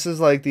know this is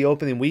like the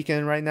opening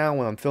weekend right now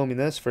when I'm filming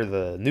this for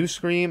the new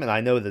Scream, and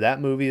I know that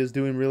movie is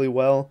doing really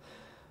well.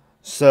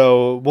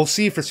 So we'll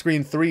see for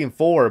Scream 3 and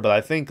 4, but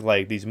I think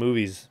like these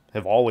movies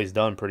have always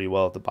done pretty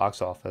well at the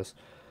box office.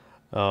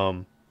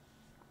 None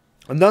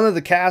of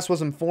the cast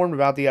was informed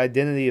about the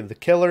identity of the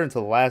killer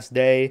until the last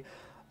day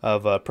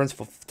of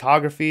principal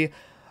photography.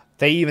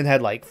 They even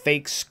had like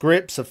fake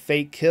scripts of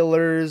fake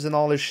killers and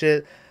all this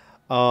shit.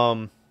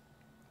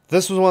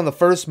 This was one of the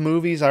first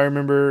movies I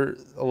remember,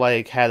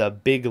 like, had a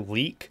big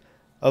leak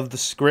of the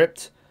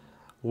script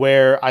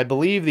where I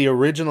believe the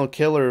original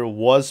killer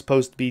was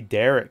supposed to be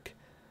Derek,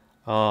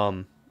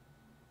 and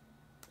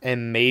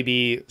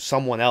maybe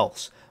someone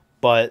else,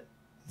 but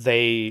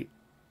they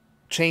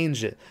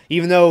changed it.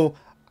 Even though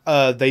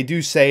they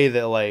do say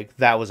that, like,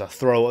 that was a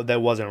throw,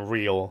 that wasn't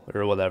real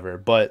or whatever,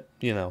 but,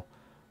 you know,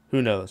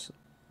 who knows.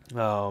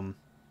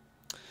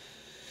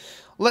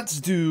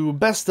 Let's do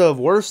best of,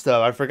 worst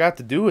of. I forgot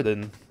to do it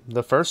in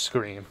the first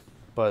Scream,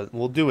 but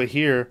we'll do it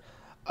here.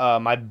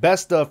 My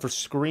best of for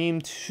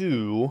Scream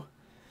 2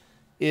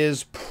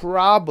 is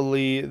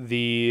probably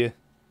the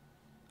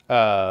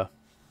rebar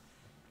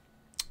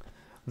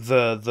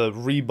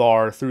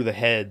through the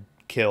head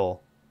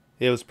kill.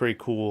 It was pretty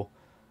cool.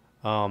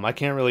 I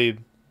can't really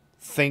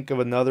think of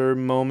another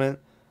moment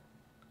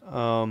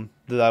that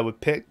I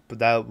would pick, but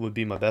that would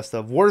be my best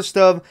of. Worst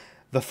of,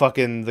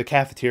 the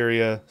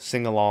cafeteria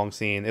sing-along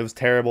scene. It was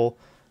terrible.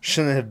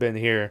 Shouldn't have been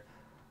here.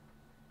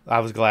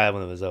 I was glad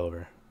when it was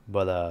over.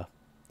 But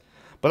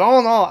all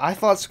in all, I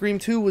thought Scream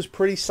 2 was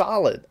pretty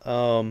solid.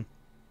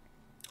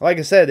 Like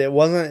I said, it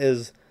wasn't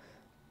as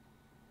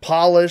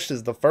polished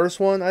as the first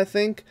one, I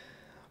think.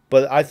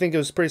 But I think it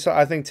was pretty solid.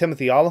 I think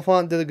Timothy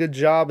Olyphant did a good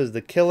job as the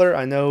killer.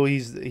 I know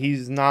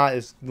he's not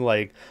as,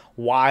 like,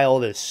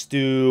 wild as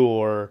Stu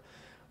or,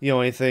 you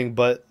know, anything,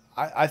 but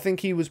I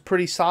think he was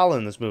pretty solid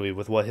in this movie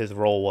with what his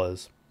role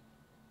was.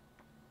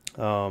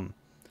 And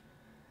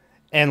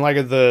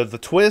like the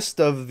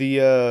twist of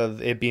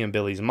it being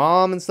Billy's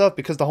mom and stuff,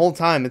 because the whole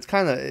time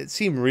it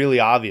seemed really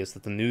obvious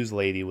that the news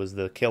lady was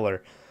the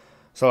killer.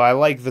 So I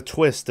like the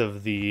twist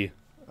of the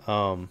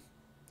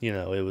you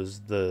know, it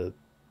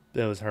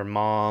was her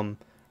mom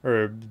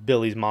or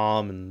Billy's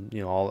mom and,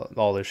 you know,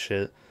 all this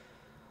shit.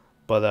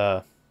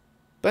 But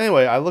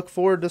anyway, I look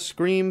forward to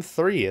Scream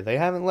 3. They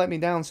haven't let me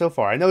down so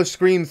far. I know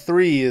Scream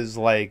 3 is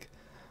like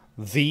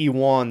the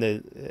one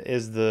that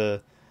is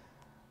the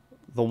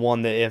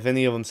one that if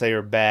any of them say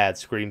are bad,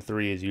 Scream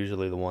 3 is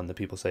usually the one that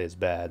people say is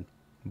bad.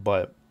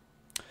 But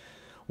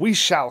we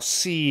shall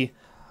see.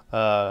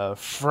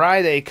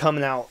 Friday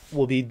coming out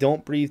will be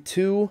Don't Breathe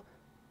 2.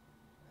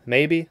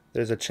 Maybe.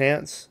 There's a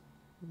chance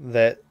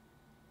that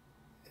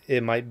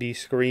it might be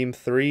Scream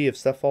 3 if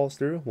stuff falls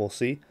through. We'll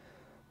see.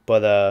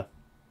 But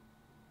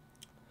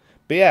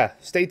yeah,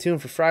 stay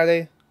tuned for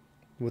Friday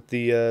with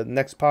the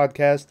next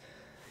podcast.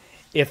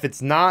 If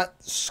it's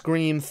not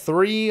Scream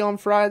 3 on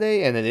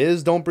Friday, and it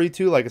is Don't Breathe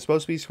 2 like it's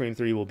supposed to be, Scream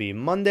 3 will be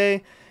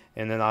Monday.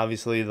 And then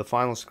obviously the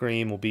final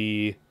Scream will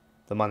be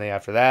the Monday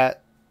after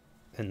that.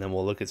 And then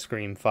we'll look at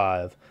Scream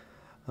 5.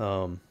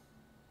 But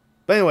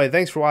anyway,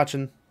 thanks for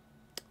watching.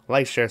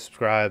 Like, share,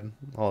 subscribe,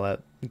 all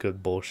that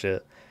good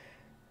bullshit.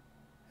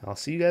 I'll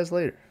see you guys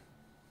later.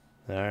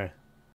 Alright.